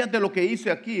 Fíjate lo que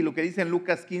hizo aquí, lo que dice en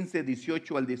Lucas 15,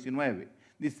 18 al 19.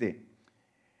 Dice,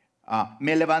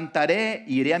 me levantaré,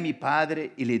 iré a mi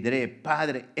padre y le diré,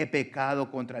 Padre, he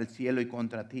pecado contra el cielo y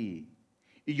contra ti.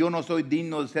 Y yo no soy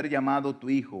digno de ser llamado tu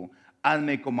hijo.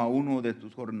 Hazme como a uno de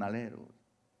tus jornaleros.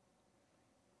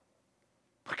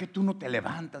 ¿Por qué tú no te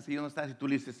levantas y yo no estás y tú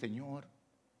le dices, Señor,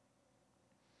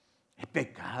 He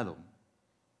pecado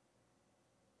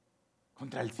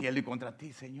contra el cielo y contra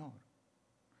ti, Señor.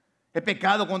 He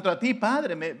pecado contra ti,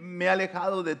 Padre, me he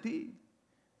alejado de ti.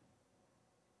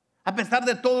 A pesar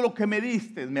de todo lo que me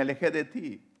diste, me alejé de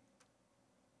ti.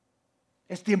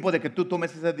 Es tiempo de que tú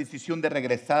tomes esa decisión de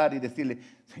regresar y decirle,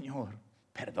 Señor,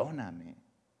 perdóname.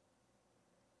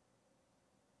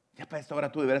 Ya para esta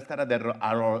hora tú deberás estar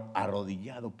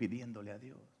arrodillado pidiéndole a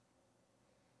Dios.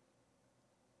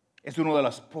 Es una de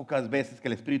las pocas veces que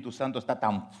el Espíritu Santo está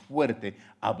tan fuerte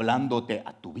hablándote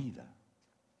a tu vida.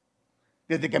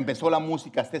 Desde que empezó la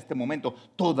música hasta este momento,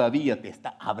 todavía te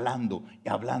está hablando y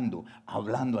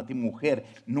hablando a ti,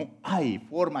 mujer. No hay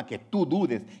forma que tú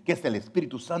dudes que es el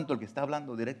Espíritu Santo el que está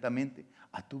hablando directamente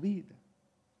a tu vida.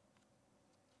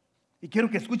 Y quiero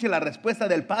que escuche la respuesta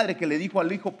del padre que le dijo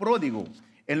al hijo pródigo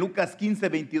en Lucas 15,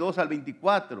 22 al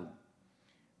 24.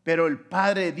 Pero el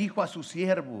padre dijo a sus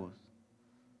siervos,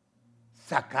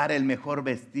 sacar el mejor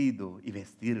vestido y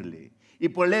vestirle, y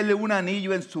ponerle un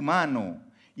anillo en su mano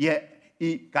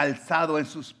y calzado en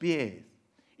sus pies,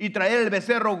 y traer el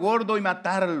becerro gordo y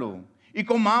matarlo, y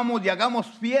comamos y hagamos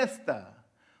fiesta,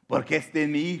 porque este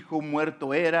mi hijo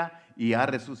muerto era y ha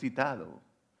resucitado.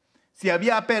 Se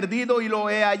había perdido y lo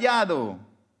he hallado.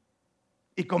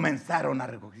 Y comenzaron a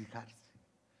regocijarse.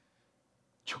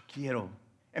 Yo quiero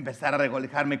empezar a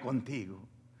regocijarme contigo.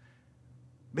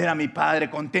 Ver a mi Padre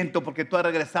contento porque tú has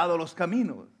regresado a los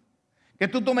caminos. Que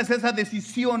tú tomes esa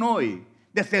decisión hoy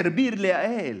de servirle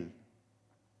a Él.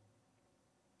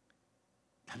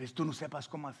 Tal vez tú no sepas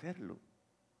cómo hacerlo.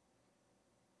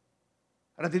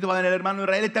 Al ratito va a venir el hermano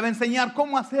Israel y te va a enseñar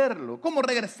cómo hacerlo, cómo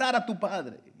regresar a tu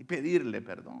Padre y pedirle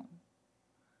perdón.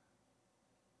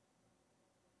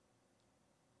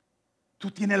 Tú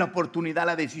tienes la oportunidad,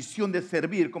 la decisión de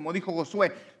servir. Como dijo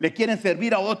Josué, le quieren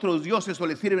servir a otros dioses o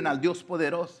le sirven al Dios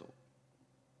poderoso.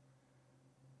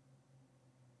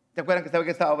 ¿Te acuerdan que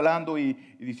estaba hablando y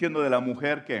diciendo de la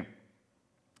mujer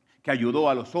que ayudó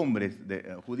a los hombres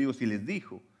judíos y les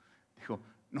dijo,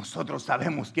 nosotros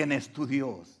sabemos quién es tu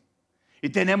Dios y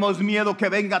tenemos miedo que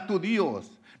venga tu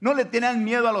Dios. No le tenían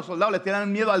miedo a los soldados, le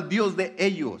tenían miedo al Dios de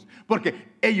ellos,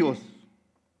 porque ellos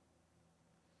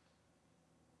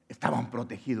estaban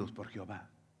protegidos por Jehová.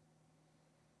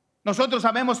 Nosotros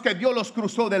sabemos que Dios los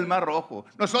cruzó del Mar Rojo.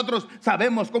 Nosotros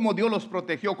sabemos cómo Dios los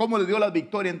protegió, cómo le dio la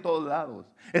victoria en todos lados.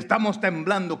 Estamos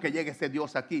temblando que llegue ese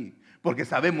Dios aquí, porque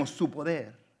sabemos su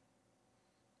poder.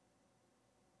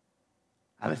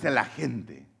 A veces la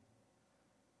gente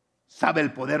sabe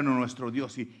el poder de nuestro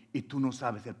Dios y tú no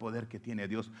sabes el poder que tiene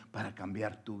Dios para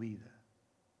cambiar tu vida.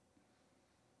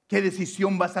 ¿Qué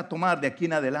decisión vas a tomar de aquí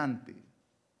en adelante?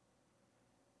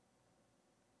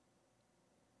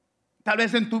 Tal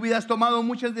vez en tu vida has tomado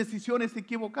muchas decisiones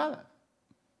equivocadas.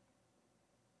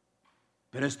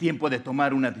 Pero es tiempo de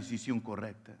tomar una decisión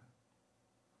correcta.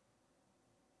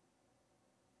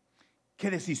 ¿Qué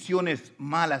decisiones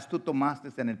malas tú tomaste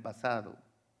en el pasado?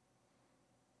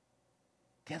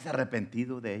 ¿Te has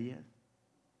arrepentido de ellas?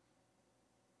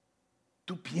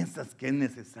 ¿Tú piensas que es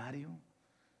necesario?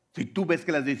 Si tú ves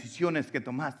que las decisiones que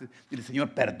tomaste, dile,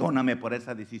 Señor, perdóname por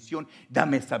esa decisión,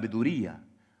 dame sabiduría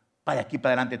para aquí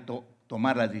para adelante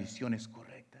tomar las decisiones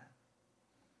correctas.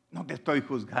 No te estoy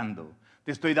juzgando,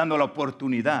 te estoy dando la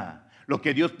oportunidad, lo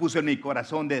que Dios puso en mi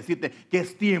corazón de decirte que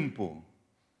es tiempo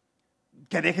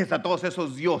que dejes a todos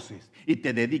esos dioses y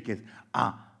te dediques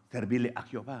a servirle a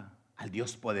Jehová, al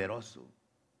Dios poderoso.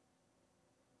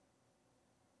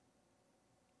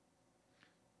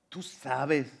 ¿Tú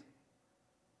sabes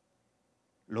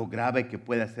lo grave que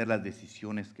pueden ser las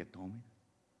decisiones que tomes?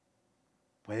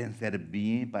 Pueden ser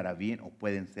para bien o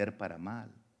pueden ser para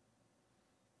mal.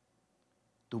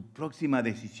 Tu próxima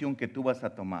decisión que tú vas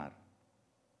a tomar,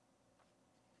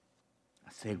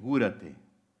 asegúrate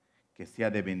que sea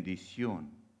de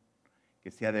bendición,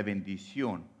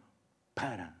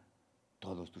 para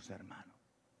todos tus hermanos.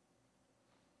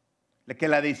 Que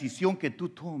la decisión que tú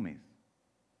tomes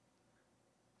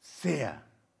sea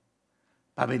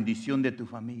para bendición de tu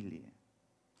familia.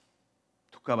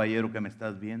 Tu caballero que me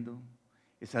estás viendo,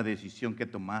 esa decisión que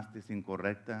tomaste es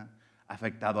incorrecta, ha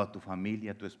afectado a tu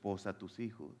familia, a tu esposa, a tus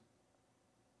hijos.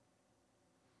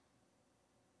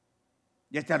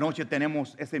 Y esta noche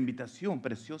tenemos esa invitación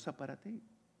preciosa para ti.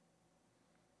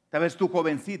 Tal vez tú,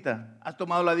 jovencita, has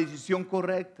tomado la decisión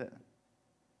correcta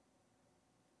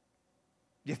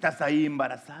y estás ahí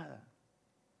embarazada.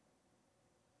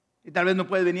 Y tal vez no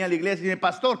puedes venir a la iglesia y decir,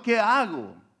 pastor, ¿qué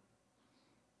hago?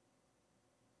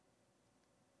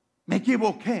 Me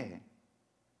equivoqué.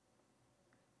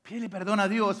 Pídele perdón a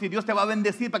Dios y Dios te va a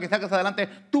bendecir para que salgas adelante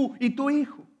tú y tu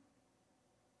hijo.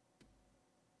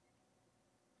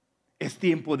 Es Es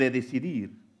tiempo de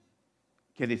decidir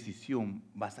qué decisión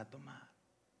vas a tomar.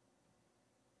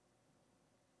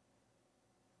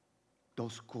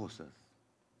 Dos cosas,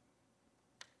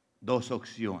 dos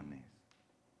opciones.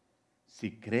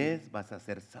 Si crees, vas a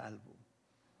ser salvo.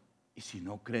 Y si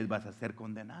no crees, vas a ser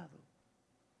condenado.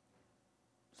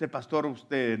 Pastor,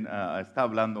 usted está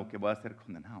hablando que va a ser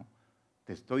condenado.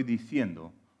 Te estoy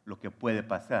diciendo lo que puede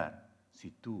pasar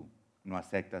si tú no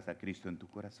aceptas a Cristo en tu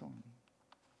corazón.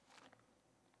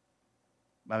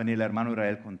 Va a venir el hermano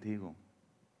Israel contigo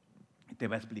y te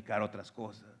va a explicar otras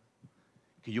cosas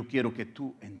que yo quiero que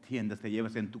tú entiendas, te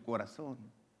lleves en tu corazón.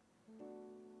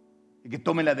 Y que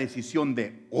tome la decisión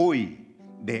de hoy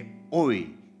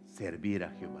servir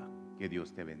a Jehová. Que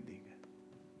Dios te bendiga.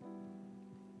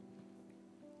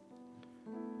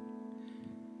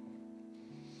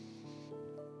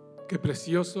 Qué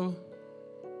precioso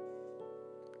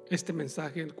este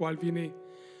mensaje, el cual viene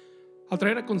a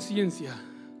traer a conciencia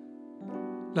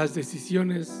las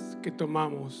decisiones que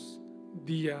tomamos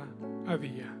día a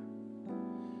día.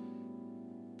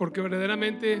 Porque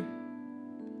verdaderamente,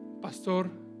 pastor,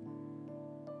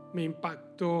 me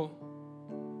impactó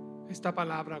esta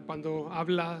palabra cuando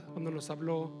nos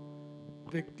habló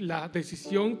de la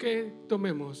decisión que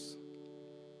tomemos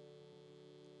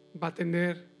va a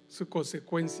tener su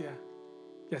consecuencia,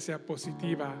 ya sea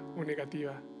positiva o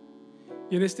negativa.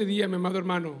 Y en este día, mi amado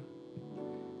hermano,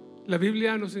 la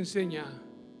Biblia nos enseña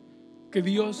que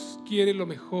Dios quiere lo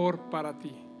mejor para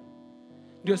ti.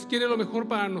 Dios quiere lo mejor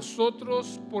para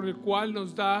nosotros, por el cual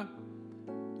nos da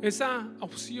esa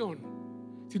opción.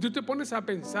 Si tú te pones a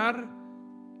pensar,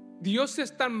 Dios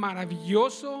es tan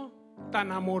maravilloso,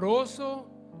 tan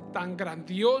amoroso, tan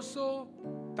grandioso,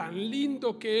 tan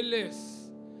lindo que Él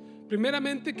es.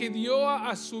 Primeramente, que dio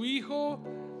a su Hijo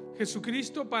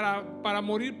Jesucristo para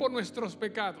morir por nuestros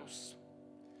pecados.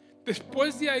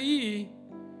 Después de ahí,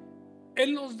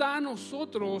 Él nos da a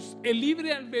nosotros el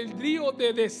libre albedrío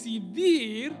de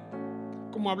decidir,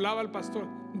 como hablaba el pastor,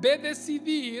 de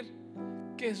decidir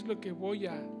qué es lo que voy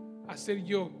a hacer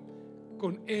yo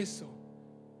con eso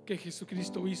que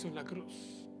Jesucristo hizo en la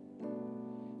cruz.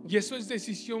 Y eso es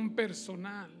decisión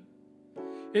personal.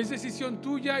 Es decisión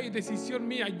tuya y decisión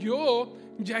mía. Yo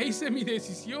ya hice mi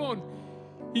decisión.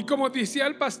 Y como decía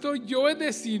el pastor, yo he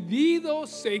decidido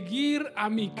seguir a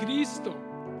mi Cristo.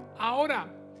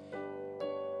 Ahora,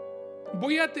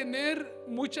 voy a tener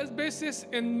muchas veces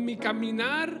en mi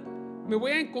caminar, me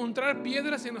voy a encontrar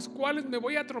piedras en las cuales me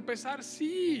voy a tropezar.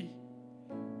 Sí.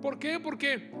 ¿Por qué?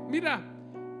 Porque, mira,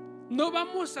 no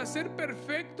vamos a ser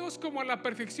perfectos como la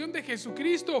perfección de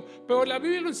Jesucristo, pero la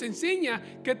Biblia nos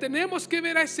enseña que tenemos que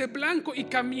ver a ese blanco y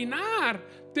caminar,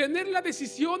 tener la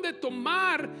decisión de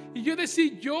tomar y yo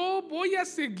decir, yo voy a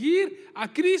seguir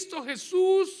a Cristo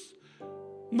Jesús,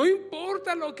 no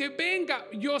importa lo que venga,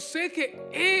 yo sé que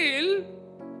Él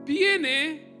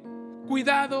tiene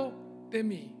cuidado de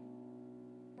mí.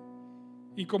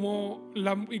 Y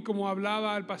como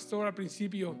hablaba el pastor al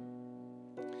principio,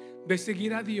 de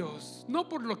seguir a Dios, no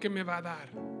por lo que me va a dar,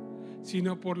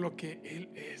 sino por lo que Él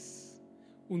es,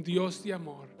 un Dios de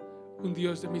amor, un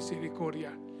Dios de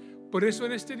misericordia. Por eso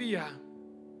en este día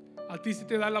a ti se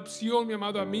te da la opción, mi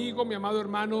amado amigo, mi amado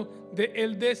hermano, de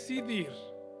el decidir,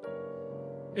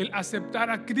 el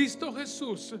aceptar a Cristo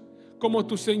Jesús como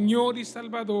tu Señor y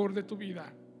Salvador de tu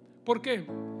vida. ¿Por qué?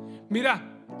 Mira,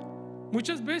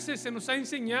 muchas veces se nos ha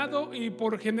enseñado y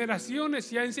por generaciones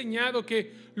se ha enseñado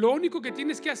que lo único que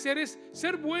tienes que hacer es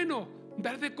ser bueno,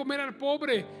 dar de comer al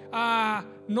pobre,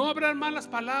 no hablar malas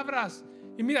palabras.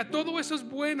 Y mira, todo eso es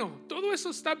bueno, todo eso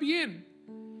está bien.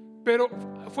 Pero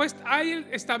hay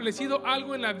establecido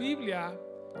algo en la Biblia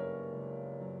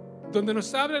donde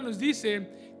nos habla, nos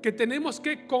dice que tenemos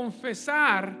que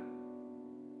confesar,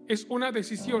 es una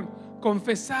decisión,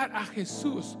 confesar a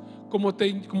Jesús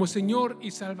como Señor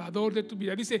y Salvador de tu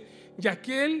vida. Dice, y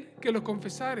aquel que lo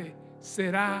confesare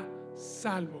será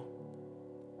salvo.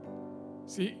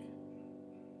 ¿Sí?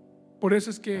 Por eso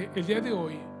es que el día de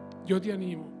hoy yo te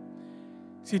animo.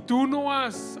 Si tú no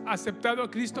has aceptado a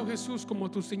Cristo Jesús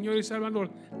como tu Señor y Salvador,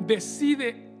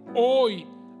 decide hoy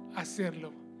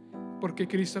hacerlo, porque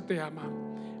Cristo te ama.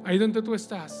 Ahí donde tú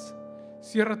estás,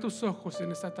 cierra tus ojos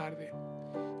en esta tarde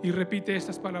y repite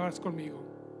estas palabras conmigo.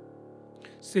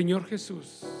 Señor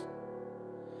Jesús,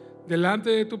 delante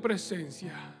de tu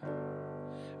presencia,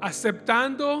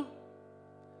 aceptando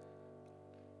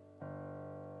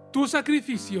tu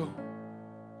sacrificio,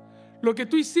 lo que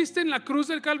tú hiciste en la cruz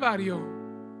del Calvario,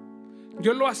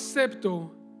 yo lo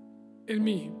acepto en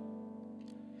mí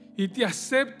y te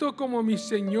acepto como mi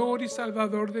Señor y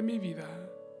Salvador de mi vida.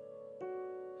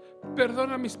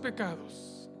 Perdona mis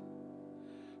pecados,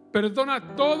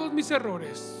 perdona todos mis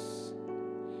errores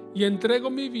y entrego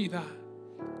mi vida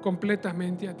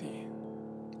completamente a ti.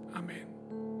 Amén.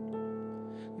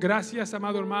 Gracias,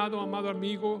 amado hermano, amado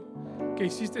amigo, que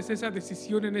hiciste esa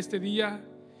decisión en este día.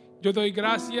 Yo doy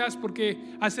gracias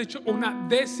porque has hecho una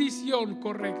decisión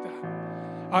correcta.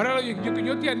 Ahora lo que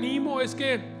yo te animo es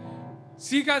que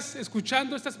sigas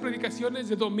escuchando estas predicaciones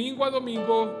de domingo a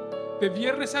domingo, de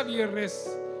viernes a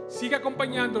viernes. Sigue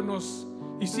acompañándonos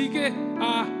y sigue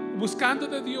buscando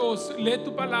de Dios. Lee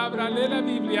tu palabra, lee la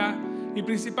Biblia y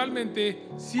principalmente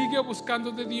sigue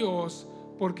buscando de Dios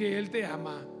porque Él te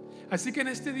ama. Así que en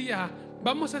este día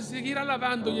vamos a seguir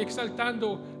alabando y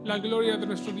exaltando la gloria de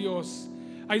nuestro Dios.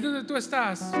 Ahí donde tú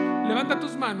estás, levanta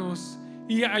tus manos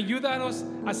y ayúdanos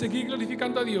a seguir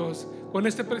glorificando a Dios con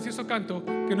este precioso canto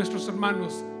que nuestros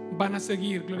hermanos van a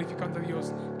seguir glorificando a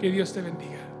Dios. Que Dios te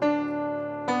bendiga.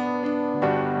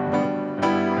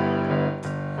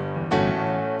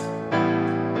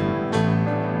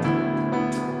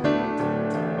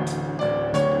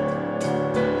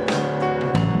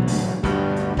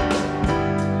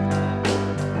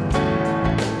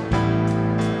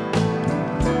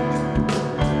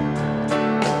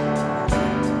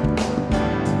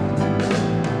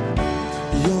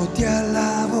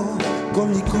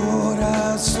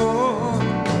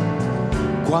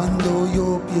 Cuando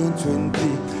yo pienso en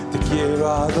ti, te quiero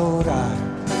adorar,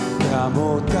 te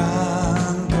amo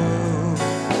tanto,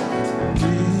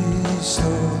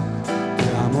 Cristo,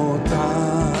 te amo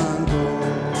tanto.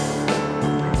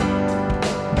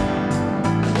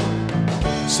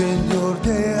 Señor,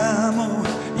 te amo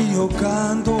y yo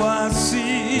canto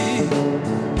así,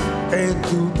 en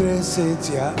tu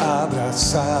presencia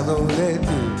abrazado de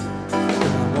ti, te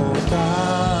amo tanto.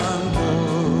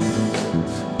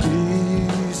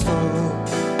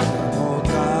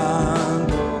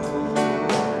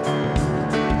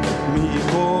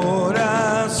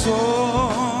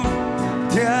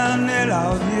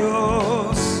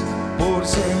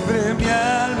 Siempre mi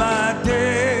alma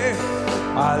te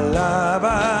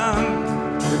alaba,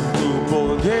 tu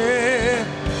poder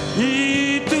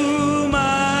y tu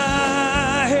majestad.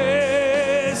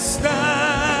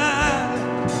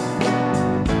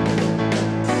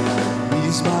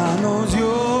 Mis manos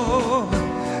yo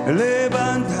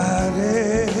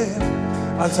levantaré,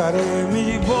 alzaré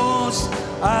mi voz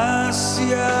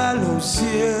hacia los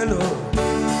cielos,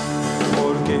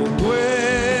 porque tú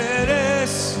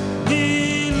eres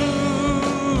mi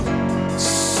luz,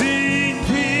 sin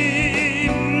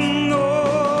fin,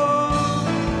 no.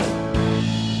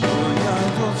 Mi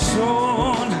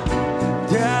corazón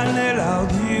te anhela, oh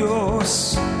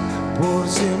Dios, por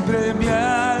siempre mi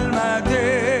alma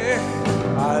te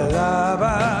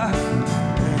alaba,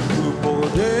 en tu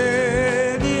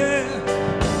poder y en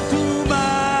tu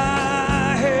majestad.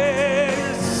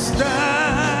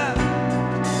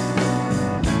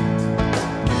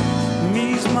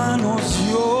 Mis manos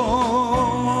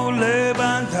yo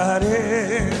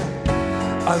levantaré,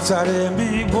 alzaré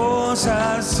mi voz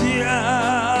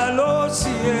hacia los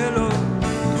cielos,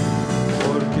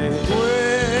 porque tú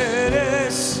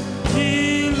eres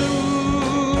mi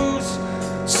luz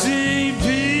sin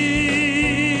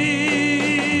fin.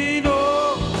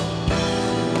 Oh,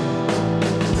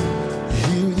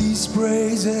 hear these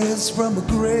praises from a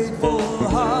grateful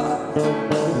heart.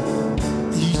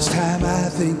 Each time I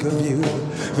think of you,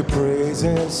 the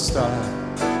praises start.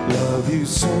 Love you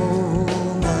so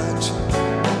much,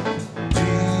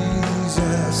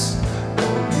 Jesus.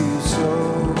 Love you so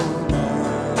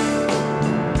much.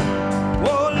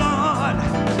 Oh Lord,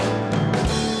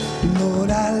 Lord,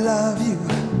 I love you.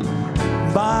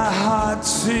 My heart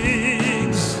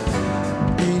sings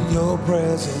in your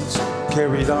presence,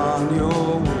 carried on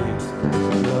your wings.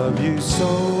 Love you so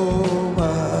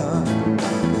much,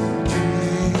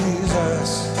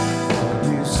 Jesus. Love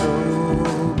you so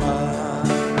much.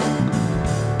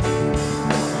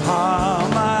 How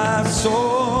my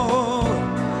soul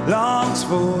longs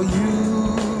for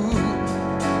you,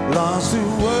 longs to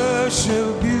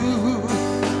worship you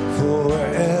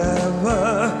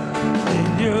forever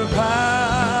in your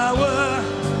power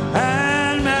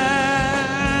and majesty.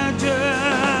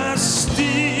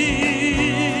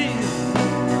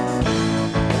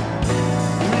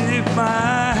 Lift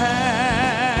my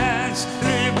hands,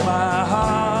 lift my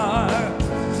heart,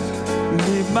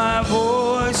 lift my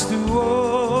voice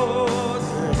toward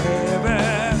the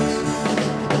heavens.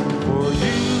 For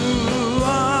you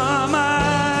are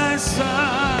my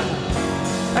sun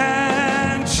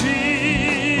and shield.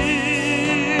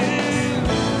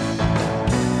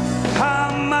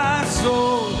 How my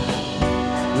soul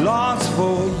longs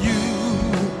for you,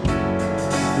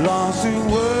 longs to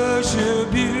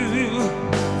worship you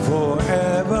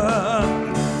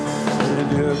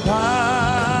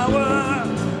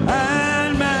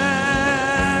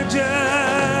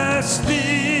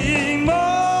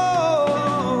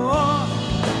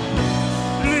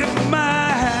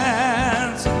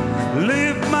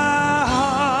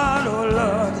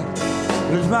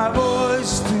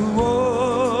voice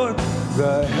toward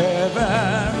the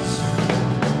heavens.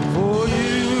 For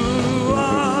you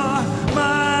are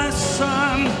my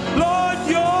son, Lord,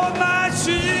 you're my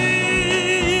shield.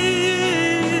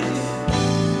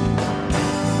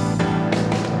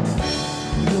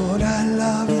 Lord, I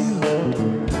love you.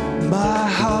 My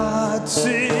heart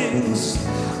sings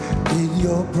in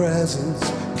your presence,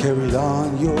 carried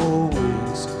on your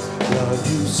wings. Love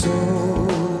you so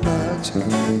much,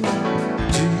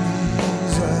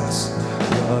 Jesus.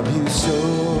 Love you so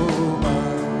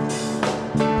much.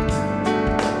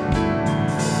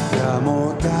 Te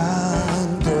amo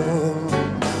tanto,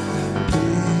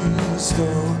 Cristo.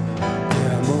 Te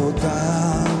amo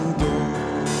tanto.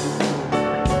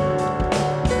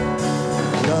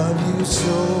 Love you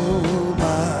so